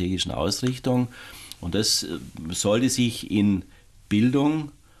der strategischen Ausrichtung. Und das sollte sich in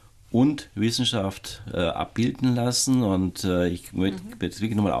Bildung und Wissenschaft abbilden lassen. Und ich möchte jetzt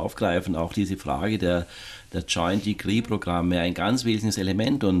wirklich nochmal aufgreifen, auch diese Frage der Joint Degree-Programme, ein ganz wesentliches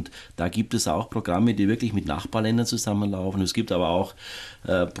Element. Und da gibt es auch Programme, die wirklich mit Nachbarländern zusammenlaufen. Es gibt aber auch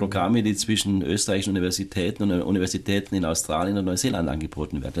Programme, die zwischen österreichischen Universitäten und Universitäten in Australien und Neuseeland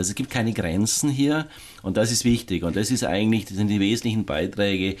angeboten werden. Also es gibt keine Grenzen hier und das ist wichtig. Und das sind die wesentlichen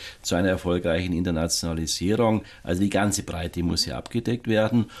Beiträge zu einer erfolgreichen Internationalisierung. Also die ganze Breite muss hier abgedeckt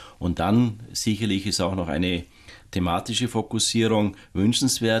werden. Und dann sicherlich ist auch noch eine thematische Fokussierung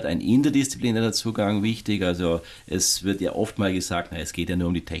wünschenswert, ein interdisziplinärer Zugang wichtig. Also es wird ja oft mal gesagt, es geht ja nur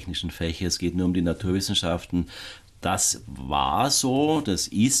um die technischen Fächer, es geht nur um die Naturwissenschaften. Das war so, das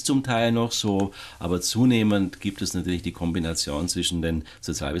ist zum Teil noch so, aber zunehmend gibt es natürlich die Kombination zwischen den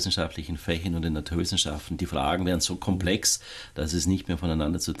sozialwissenschaftlichen Fächern und den Naturwissenschaften. Die Fragen werden so komplex, dass es nicht mehr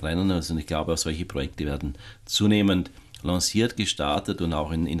voneinander zu trennen ist. Und ich glaube, auch solche Projekte werden zunehmend lanciert, gestartet und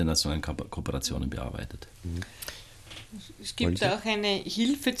auch in internationalen Kooperationen bearbeitet. Es gibt auch eine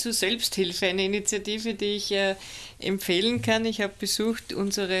Hilfe zur Selbsthilfe, eine Initiative, die ich empfehlen kann. Ich habe besucht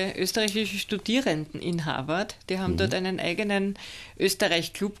unsere österreichischen Studierenden in Harvard. Die haben dort einen eigenen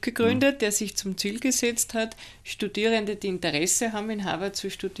Österreich-Club gegründet, der sich zum Ziel gesetzt hat, Studierende, die Interesse haben, in Harvard zu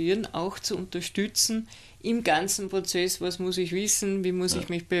studieren, auch zu unterstützen im ganzen Prozess. Was muss ich wissen? Wie muss ich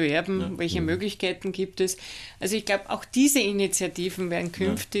mich bewerben? Welche Möglichkeiten gibt es? Also ich glaube, auch diese Initiativen werden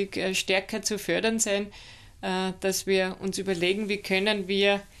künftig stärker zu fördern sein, dass wir uns überlegen, wie können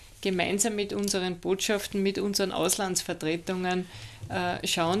wir gemeinsam mit unseren Botschaften, mit unseren Auslandsvertretungen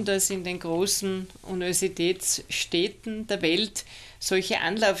schauen, dass in den großen Universitätsstädten der Welt solche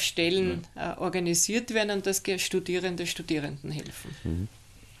Anlaufstellen organisiert werden und dass Studierenden helfen.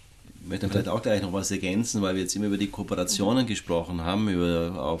 Ich möchte vielleicht auch gleich noch was ergänzen, weil wir jetzt immer über die Kooperationen gesprochen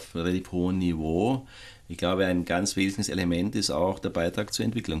haben, auf relativ hohem Niveau. Ich glaube, ein ganz wesentliches Element ist auch der Beitrag zur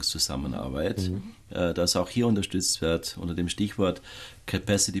Entwicklungszusammenarbeit, das auch hier unterstützt wird unter dem Stichwort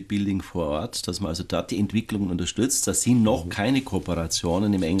Capacity Building vor Ort, dass man also dort die Entwicklung unterstützt. Das sind noch keine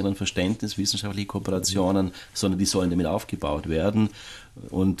Kooperationen im engeren Verständnis, wissenschaftliche Kooperationen, sondern die sollen damit aufgebaut werden.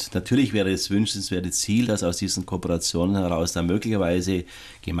 Und natürlich wäre es wünschenswerte Ziel, dass aus diesen Kooperationen heraus dann möglicherweise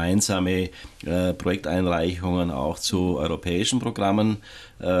gemeinsame Projekteinreichungen auch zu europäischen Programmen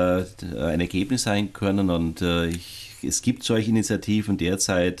ein Ergebnis sein können. Und es gibt solche Initiativen.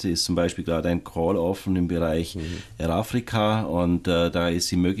 Derzeit ist zum Beispiel gerade ein Call offen im Bereich Afrika und da ist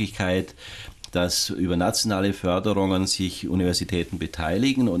die Möglichkeit, dass über nationale Förderungen sich Universitäten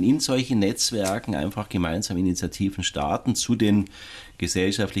beteiligen und in solchen Netzwerken einfach gemeinsam Initiativen starten zu den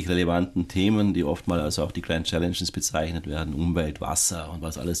gesellschaftlich relevanten Themen, die oftmals also auch die Grand Challenges bezeichnet werden, Umwelt, Wasser und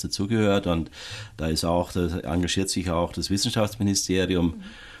was alles dazugehört. Und da engagiert sich auch das Wissenschaftsministerium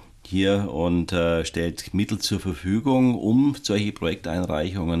hier und stellt Mittel zur Verfügung, um solche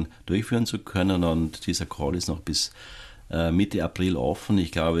Projekteinreichungen durchführen zu können. Und dieser Call ist noch bis Mitte April offen.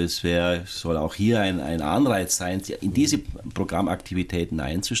 Ich glaube, soll auch hier ein Anreiz sein, in diese Programmaktivitäten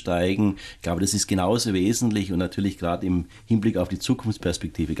einzusteigen. Ich glaube, das ist genauso wesentlich und natürlich gerade im Hinblick auf die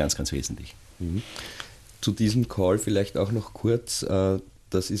Zukunftsperspektive ganz, ganz wesentlich. Zu diesem Call vielleicht auch noch kurz.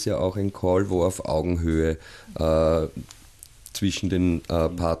 Das ist ja auch ein Call, wo auf Augenhöhe zwischen den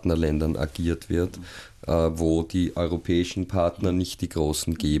Partnerländern agiert wird, wo die europäischen Partner nicht die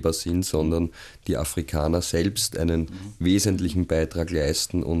großen Geber sind, sondern die Afrikaner selbst einen wesentlichen Beitrag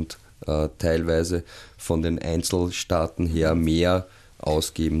leisten und teilweise von den Einzelstaaten her mehr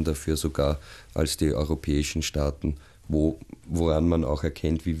ausgeben dafür sogar als die europäischen Staaten, woran man auch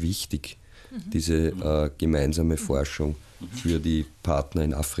erkennt, wie wichtig diese gemeinsame Forschung für die Partner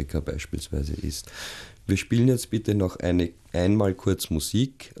in Afrika beispielsweise ist. Wir spielen jetzt bitte noch einmal kurz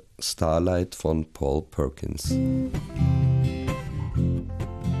Musik, Starlight von Paul Perkins.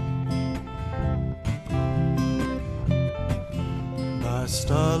 By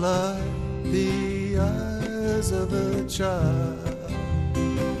starlight, the eyes of a child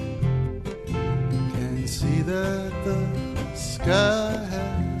can see that the sky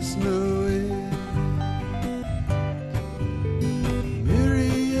has no end.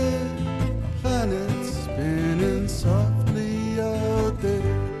 Myriad planets spinning softly out there,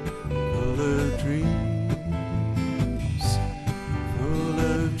 full of dreams, full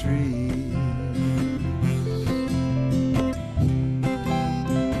of dreams.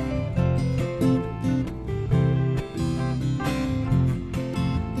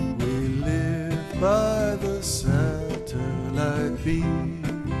 We live by the satellite beam beach.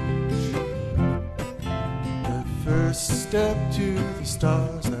 The first step to the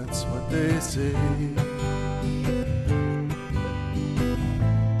stars, that's what they say.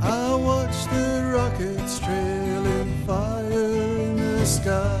 I watch the rockets trailing fire in the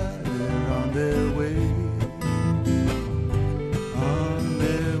sky. They're on their way.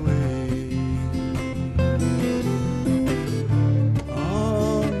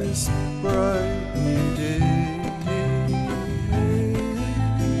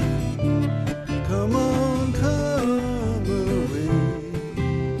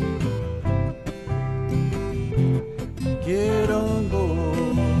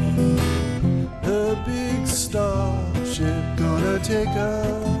 Take a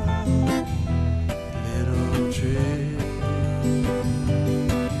little trip.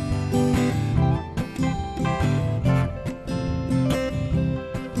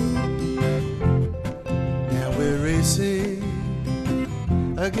 Now we're racing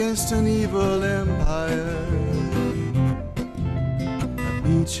against an evil empire, a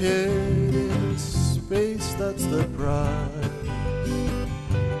beachhead in space, that's the prize.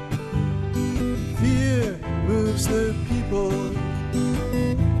 Fear moves the people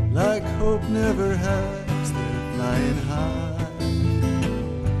like hope never has. They're flying high,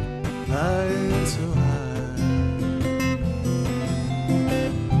 flying so high.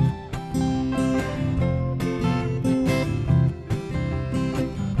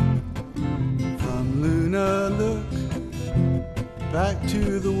 From Luna look back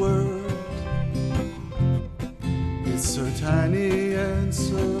to the world. It's so tiny and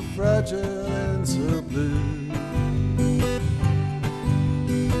so fragile and so blue.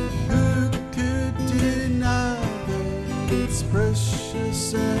 It's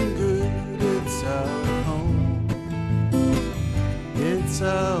precious and good, it's our home, it's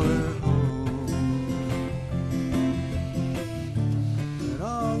our home. But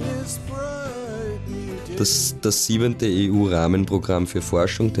on this bright new day. Das 7. EU-Rahmenprogramm für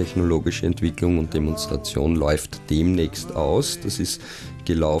Forschung, technologische Entwicklung und Demonstration läuft demnächst aus. Das ist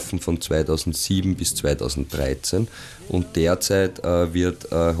gelaufen von 2007 bis 2013 und derzeit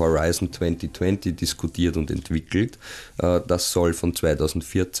wird Horizon 2020 diskutiert und entwickelt. Das soll von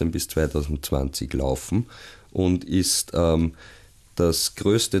 2014 bis 2020 laufen und ist das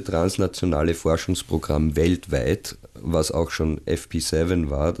größte transnationale Forschungsprogramm weltweit, was auch schon FP7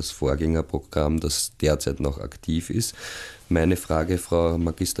 war, das Vorgängerprogramm, das derzeit noch aktiv ist. Meine Frage, Frau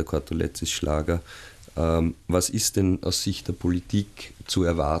Magister Kortoletzis-Schlager, was ist denn aus Sicht der Politik zu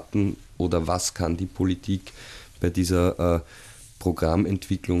erwarten oder was kann die Politik bei dieser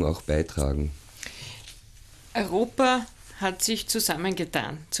Programmentwicklung auch beitragen? Europa hat sich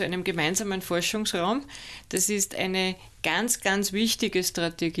zusammengetan zu einem gemeinsamen Forschungsraum. Das ist eine ganz, ganz wichtige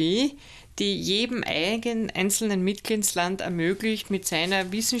Strategie, die jedem einzelnen Mitgliedsland ermöglicht, mit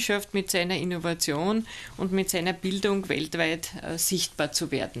seiner Wissenschaft, mit seiner Innovation und mit seiner Bildung weltweit sichtbar zu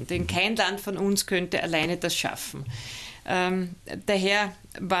werden. Denn kein Land von uns könnte alleine das schaffen. Daher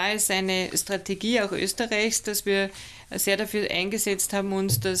war es eine Strategie auch Österreichs, dass wir sehr dafür eingesetzt haben,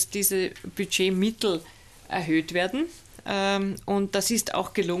 dass diese Budgetmittel erhöht werden. Und das ist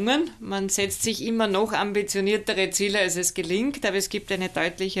auch gelungen. Man setzt sich immer noch ambitioniertere Ziele, als es gelingt, aber es gibt eine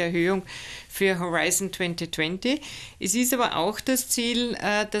deutliche Erhöhung für Horizon 2020. Es ist aber auch das Ziel,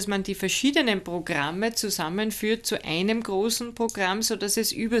 dass man die verschiedenen Programme zusammenführt zu einem großen Programm, sodass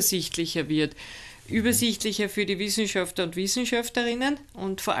es übersichtlicher wird. Übersichtlicher für die Wissenschaftler und Wissenschaftlerinnen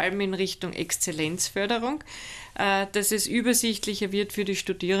und vor allem in Richtung Exzellenzförderung, dass es übersichtlicher wird für die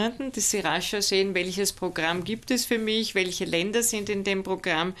Studierenden, dass sie rascher sehen, welches Programm gibt es für mich, welche Länder sind in dem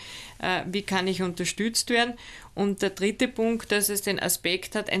Programm, wie kann ich unterstützt werden. Und der dritte Punkt, dass es den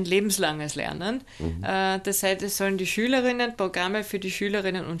Aspekt hat, ein lebenslanges Lernen. Das heißt, es sollen die Schülerinnen, Programme für die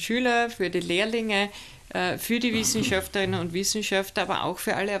Schülerinnen und Schüler, für die Lehrlinge, für die Wissenschaftlerinnen und Wissenschaftler, aber auch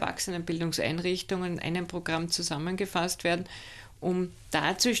für alle Erwachsenenbildungseinrichtungen in einem Programm zusammengefasst werden, um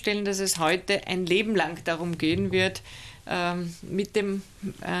darzustellen, dass es heute ein Leben lang darum gehen wird, mit den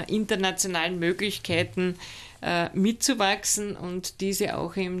internationalen Möglichkeiten mitzuwachsen und diese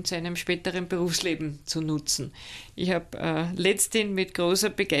auch in seinem späteren Berufsleben zu nutzen. Ich habe letzthin mit großer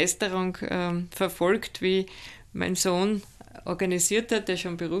Begeisterung verfolgt, wie mein Sohn organisiert hat, der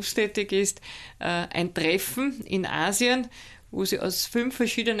schon berufstätig ist, ein Treffen in Asien, wo sie aus 5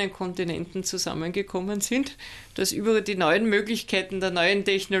 verschiedenen Kontinenten zusammengekommen sind, das über die neuen Möglichkeiten der neuen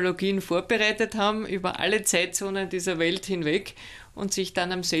Technologien vorbereitet haben, über alle Zeitzonen dieser Welt hinweg und sich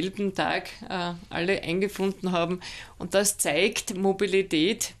dann am selben Tag alle eingefunden haben. Und das zeigt,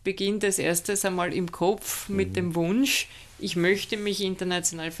 Mobilität beginnt als erstes einmal im Kopf mit dem Wunsch, ich möchte mich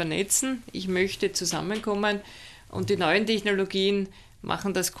international vernetzen, ich möchte zusammenkommen. Und die neuen Technologien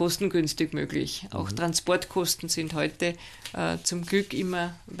machen das kostengünstig möglich. Auch Transportkosten sind heute zum Glück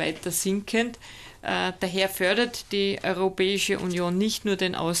immer weiter sinkend. Daher fördert die Europäische Union nicht nur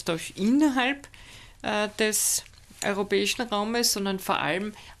den Austausch innerhalb des europäischen Raumes, sondern vor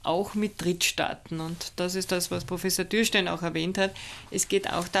allem auch mit Drittstaaten. Und das ist das, was Professor Dürstein auch erwähnt hat. Es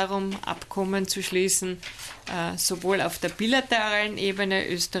geht auch darum, Abkommen zu schließen, sowohl auf der bilateralen Ebene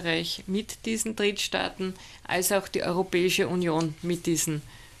Österreich mit diesen Drittstaaten, als auch die Europäische Union mit diesen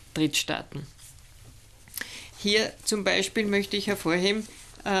Drittstaaten. Hier zum Beispiel möchte ich hervorheben,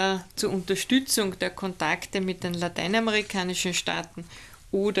 zur Unterstützung der Kontakte mit den lateinamerikanischen Staaten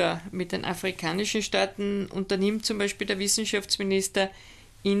oder mit den afrikanischen Staaten unternimmt zum Beispiel der Wissenschaftsminister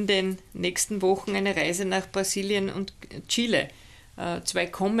in den nächsten Wochen eine Reise nach Brasilien und Chile, 2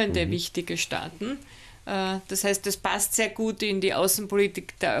 kommende wichtige Staaten. Das heißt, das passt sehr gut in die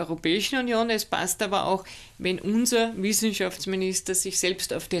Außenpolitik der Europäischen Union. Es passt aber auch, wenn unser Wissenschaftsminister sich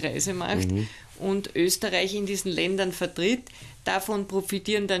selbst auf die Reise macht und Österreich in diesen Ländern vertritt. Davon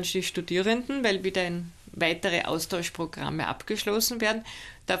profitieren dann die Studierenden, weil wieder weitere Austauschprogramme abgeschlossen werden.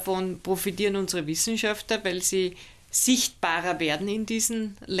 Davon profitieren unsere Wissenschaftler, weil sie sichtbarer werden in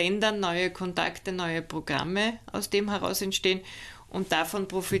diesen Ländern, neue Kontakte, neue Programme aus dem heraus entstehen. Und davon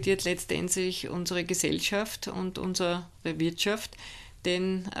profitiert letztendlich unsere Gesellschaft und unsere Wirtschaft,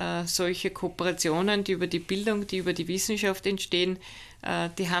 denn solche Kooperationen, die über die Bildung, die über die Wissenschaft entstehen,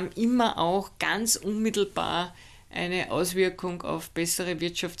 die haben immer auch ganz unmittelbar eine Auswirkung auf bessere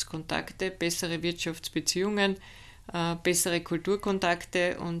Wirtschaftskontakte, bessere Wirtschaftsbeziehungen, bessere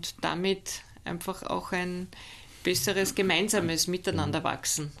Kulturkontakte und damit einfach auch ein besseres gemeinsames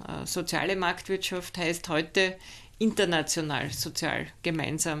Miteinanderwachsen. Soziale Marktwirtschaft heißt heute international sozial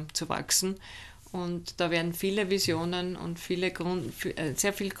gemeinsam zu wachsen. Und da werden viele Visionen und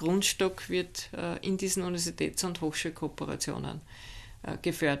sehr viel Grundstock wird in diesen Universitäts- und Hochschulkooperationen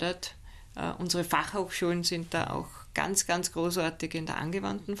gefördert. Unsere Fachhochschulen sind da auch ganz, ganz großartig in der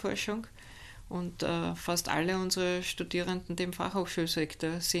angewandten Forschung. Und fast alle unsere Studierenden, die im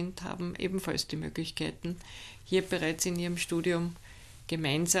Fachhochschulsektor sind, haben ebenfalls die Möglichkeiten, hier bereits in ihrem Studium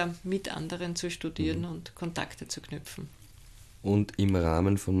gemeinsam mit anderen zu studieren und Kontakte zu knüpfen. Und im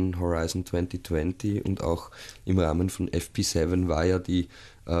Rahmen von Horizon 2020 und auch im Rahmen von FP7 war ja die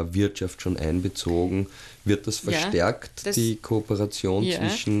Wirtschaft schon einbezogen. Wird das verstärkt, die Kooperation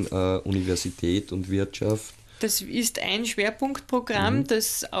zwischen Universität und Wirtschaft? Das ist ein Schwerpunktprogramm,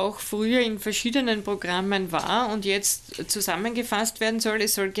 das auch früher in verschiedenen Programmen war und jetzt zusammengefasst werden soll.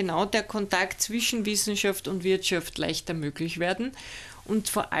 Es soll genau der Kontakt zwischen Wissenschaft und Wirtschaft leichter möglich werden. Und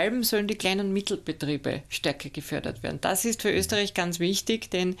vor allem sollen die Klein- und Mittelbetriebe stärker gefördert werden. Das ist für Österreich ganz wichtig,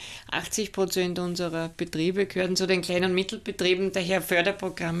 denn 80% unserer Betriebe gehören zu den Klein- und Mittelbetrieben. Daher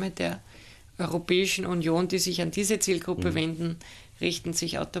Förderprogramme der Europäischen Union, die sich an diese Zielgruppe wenden, richten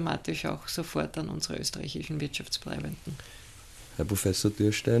sich automatisch auch sofort an unsere österreichischen Wirtschaftstreibenden. Herr Professor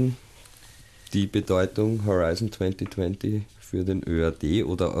Dürstein, die Bedeutung Horizon 2020 für den ÖAD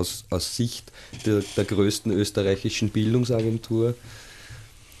oder aus Sicht der größten österreichischen Bildungsagentur?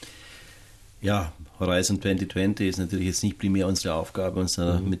 Ja, Horizon 2020 ist natürlich jetzt nicht primär unsere Aufgabe, uns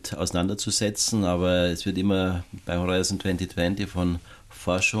damit auseinanderzusetzen, aber es wird immer bei Horizon 2020 von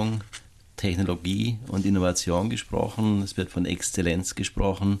Forschung, Technologie und Innovation gesprochen, es wird von Exzellenz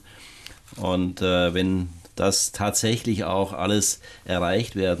gesprochen und wenn das tatsächlich auch alles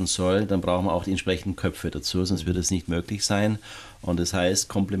erreicht werden soll, dann brauchen wir auch die entsprechenden Köpfe dazu, sonst wird es nicht möglich sein. Und das heißt,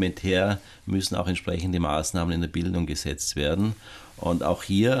 komplementär müssen auch entsprechende Maßnahmen in der Bildung gesetzt werden. Und auch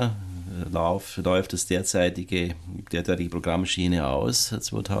hier läuft das derzeitige Programmschiene aus,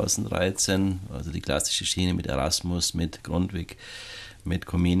 2013, also die klassische Schiene mit Erasmus, mit Grundtvig, mit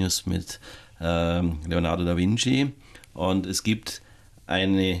Comenius, mit Leonardo da Vinci. Und es gibt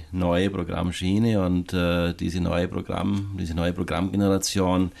eine neue Programmschiene und diese neue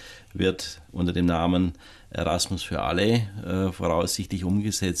Programmgeneration wird unter dem Namen Erasmus für alle voraussichtlich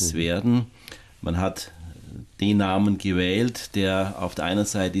umgesetzt werden. Man hat den Namen gewählt, der auf der einen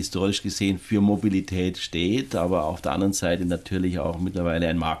Seite historisch gesehen für Mobilität steht, aber auf der anderen Seite natürlich auch mittlerweile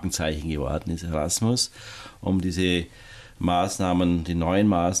ein Markenzeichen geworden ist, Erasmus, um diese Maßnahmen, die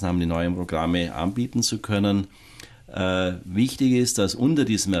neuen Programme anbieten zu können. Wichtig ist, dass unter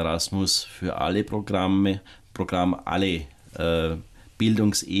diesem Erasmus für alle Programm alle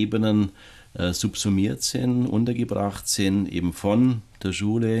Bildungsebenen subsumiert sind, untergebracht sind, eben von der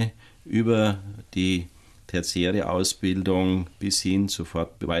Schule über die tertiäre Ausbildung bis hin zu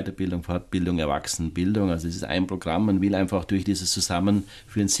Weiterbildung, Fortbildung, Erwachsenenbildung. Also es ist ein Programm, man will einfach durch dieses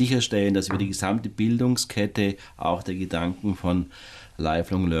Zusammenführen sicherstellen, dass über die gesamte Bildungskette auch der Gedanken von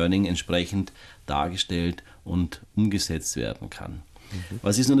Lifelong Learning entsprechend dargestellt und umgesetzt werden kann.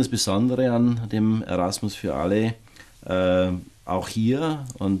 Was ist nun das Besondere an dem Erasmus für alle? Auch hier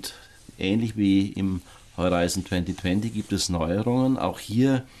und ähnlich wie im Horizon 2020 gibt es Neuerungen. Auch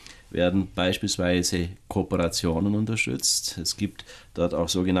hier werden beispielsweise Kooperationen unterstützt. Es gibt dort auch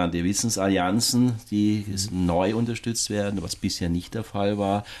sogenannte Wissensallianzen, die neu unterstützt werden, was bisher nicht der Fall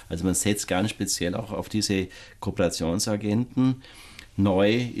war. Also man setzt ganz speziell auch auf diese Kooperationsagenten.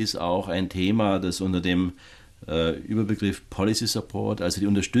 Neu ist auch ein Thema, das unter dem Überbegriff Policy Support, also die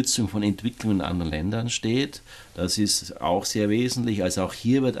Unterstützung von Entwicklungen in anderen Ländern steht. Das ist auch sehr wesentlich. Also auch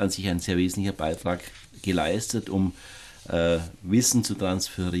hier wird an sich ein sehr wesentlicher Beitrag geleistet, um Wissen zu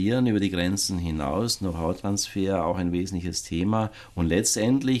transferieren über die Grenzen hinaus. Know-how-Transfer auch ein wesentliches Thema. Und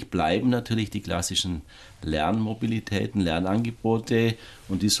letztendlich bleiben natürlich die klassischen Lernmobilitäten, Lernangebote,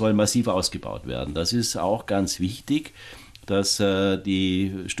 und die sollen massiv ausgebaut werden. Das ist auch ganz wichtig, dass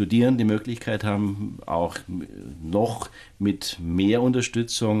die Studierenden die Möglichkeit haben, auch noch mit mehr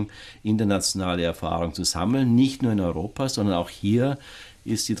Unterstützung internationale Erfahrung zu sammeln, nicht nur in Europa, sondern auch hier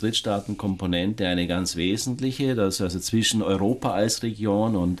ist die Drittstaatenkomponente eine ganz wesentliche, dass also zwischen Europa als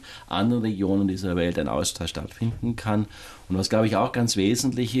Region und anderen Regionen dieser Welt ein Austausch stattfinden kann. Und was, glaube ich, auch ganz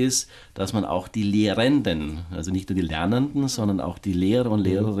wesentlich ist, dass man auch die Lehrenden, also nicht nur die Lernenden, sondern auch die Lehrer und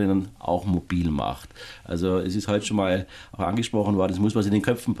Lehrerinnen auch mobil macht. Also es ist heute schon mal auch angesprochen worden, es muss was in den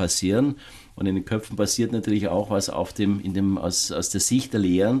Köpfen passieren. Und in den Köpfen passiert natürlich auch was aus der Sicht der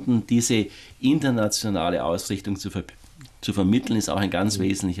Lehrenden. Diese internationale Ausrichtung zu vermitteln, ist auch ein ganz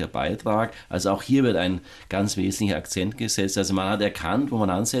wesentlicher Beitrag. Also auch hier wird ein ganz wesentlicher Akzent gesetzt. Also man hat erkannt, wo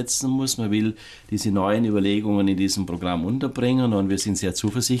man ansetzen muss. Man will diese neuen Überlegungen in diesem Programm unterbringen, und wir sind sehr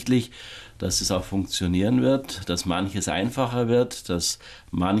zuversichtlich, dass es auch funktionieren wird, dass manches einfacher wird, dass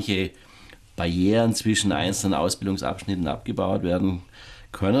manche Barrieren zwischen einzelnen Ausbildungsabschnitten abgebaut werden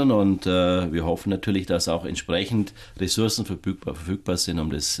können, und wir hoffen natürlich, dass auch entsprechend Ressourcen verfügbar sind,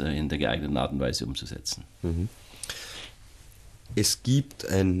 um das in der geeigneten Art und Weise umzusetzen. Es gibt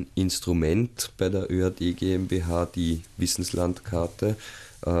ein Instrument bei der ÖAD GmbH, die Wissenslandkarte.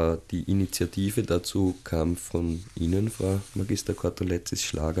 Die Initiative dazu kam von Ihnen, Frau Magister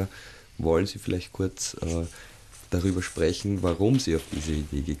Kortoletzis-Schlager. Wollen Sie vielleicht kurz darüber sprechen, warum Sie auf diese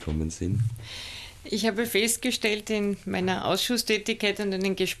Idee gekommen sind? Ich habe festgestellt in meiner Ausschusstätigkeit und in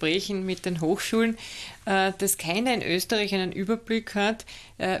den Gesprächen mit den Hochschulen, dass keiner in Österreich einen Überblick hat,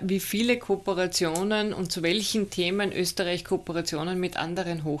 wie viele Kooperationen und zu welchen Themen Österreich Kooperationen mit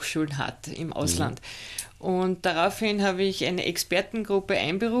anderen Hochschulen hat im Ausland. Und daraufhin habe ich eine Expertengruppe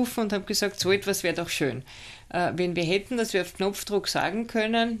einberufen und habe gesagt, so etwas wäre doch schön. Wenn wir hätten, dass wir auf Knopfdruck sagen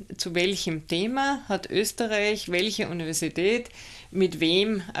können, zu welchem Thema hat Österreich, welche Universität, mit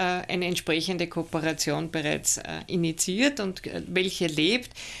wem eine entsprechende Kooperation bereits initiiert und welche lebt.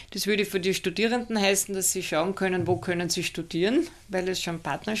 Das würde für die Studierenden heißen, dass sie schauen können, wo können sie studieren, weil es schon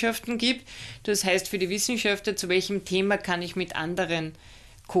Partnerschaften gibt. Das heißt für die Wissenschaftler, zu welchem Thema kann ich mit anderen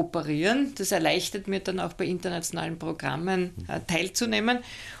kooperieren. Das erleichtert mir dann auch bei internationalen Programmen teilzunehmen.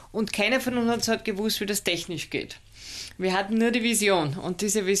 Und keiner von uns hat gewusst, wie das technisch geht. Wir hatten nur die Vision, und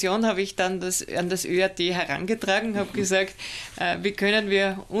diese Vision habe ich dann an das ÖAD herangetragen, habe gesagt, wie können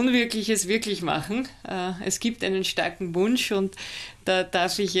wir Unwirkliches wirklich machen? Es gibt einen starken Wunsch, und da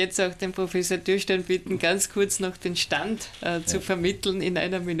darf ich jetzt auch den Professor Dürstein bitten, ganz kurz noch den Stand zu vermitteln in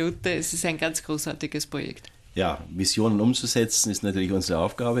einer Minute. Es ist ein ganz großartiges Projekt. Ja, Visionen umzusetzen ist natürlich unsere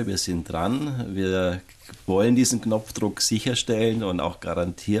Aufgabe. Wir sind dran. Wir wollen diesen Knopfdruck sicherstellen und auch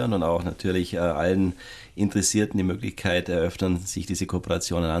garantieren und auch natürlich allen Interessierten die Möglichkeit eröffnen, sich diese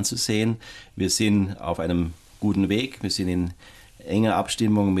Kooperationen anzusehen. Wir sind auf einem guten Weg. Wir sind in enger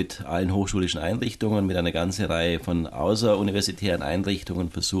Abstimmung mit allen hochschulischen Einrichtungen, mit einer ganzen Reihe von außeruniversitären Einrichtungen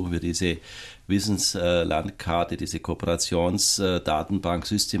versuchen wir diese Wissenslandkarte, diese Kooperationsdatenbank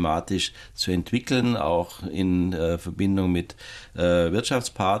systematisch zu entwickeln, auch in Verbindung mit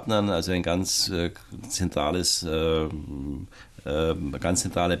Wirtschaftspartnern, also ein ganz zentraler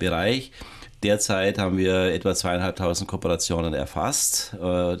Bereich. Derzeit haben wir etwa 2.500 Kooperationen erfasst.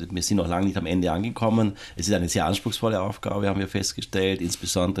 Wir sind noch lange nicht am Ende angekommen. Es ist eine sehr anspruchsvolle Aufgabe, haben wir festgestellt.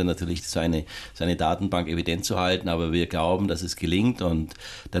 Insbesondere natürlich so eine Datenbank evident zu halten. Aber wir glauben, dass es gelingt, und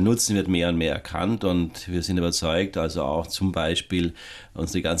der Nutzen wird mehr und mehr erkannt. Und wir sind überzeugt, also auch zum Beispiel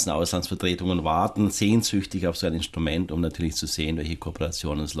unsere ganzen Auslandsvertretungen warten sehnsüchtig auf so ein Instrument, um natürlich zu sehen, welche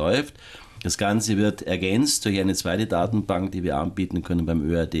Kooperation es läuft. Das Ganze wird ergänzt durch eine zweite Datenbank, die wir anbieten können beim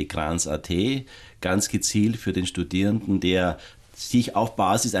ÖAD Grants.at, ganz gezielt für den Studierenden, der sich auf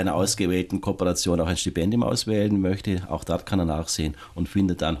Basis einer ausgewählten Kooperation auch ein Stipendium auswählen möchte. Auch dort kann er nachsehen und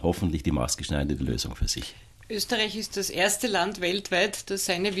findet dann hoffentlich die maßgeschneiderte Lösung für sich. Österreich ist das erste Land weltweit, das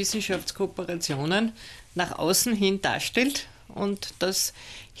seine Wissenschaftskooperationen nach außen hin darstellt. Und das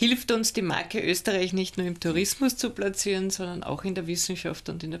hilft uns, die Marke Österreich nicht nur im Tourismus zu platzieren, sondern auch in der Wissenschaft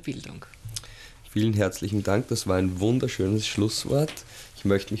und in der Bildung. Vielen herzlichen Dank, das war ein wunderschönes Schlusswort. Ich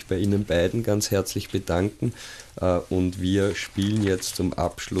möchte mich bei Ihnen beiden ganz herzlich bedanken und wir spielen jetzt zum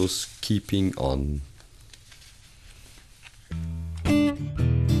Abschluss Keeping On.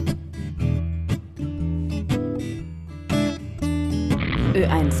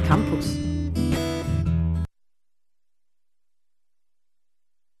 Ö1 Campus.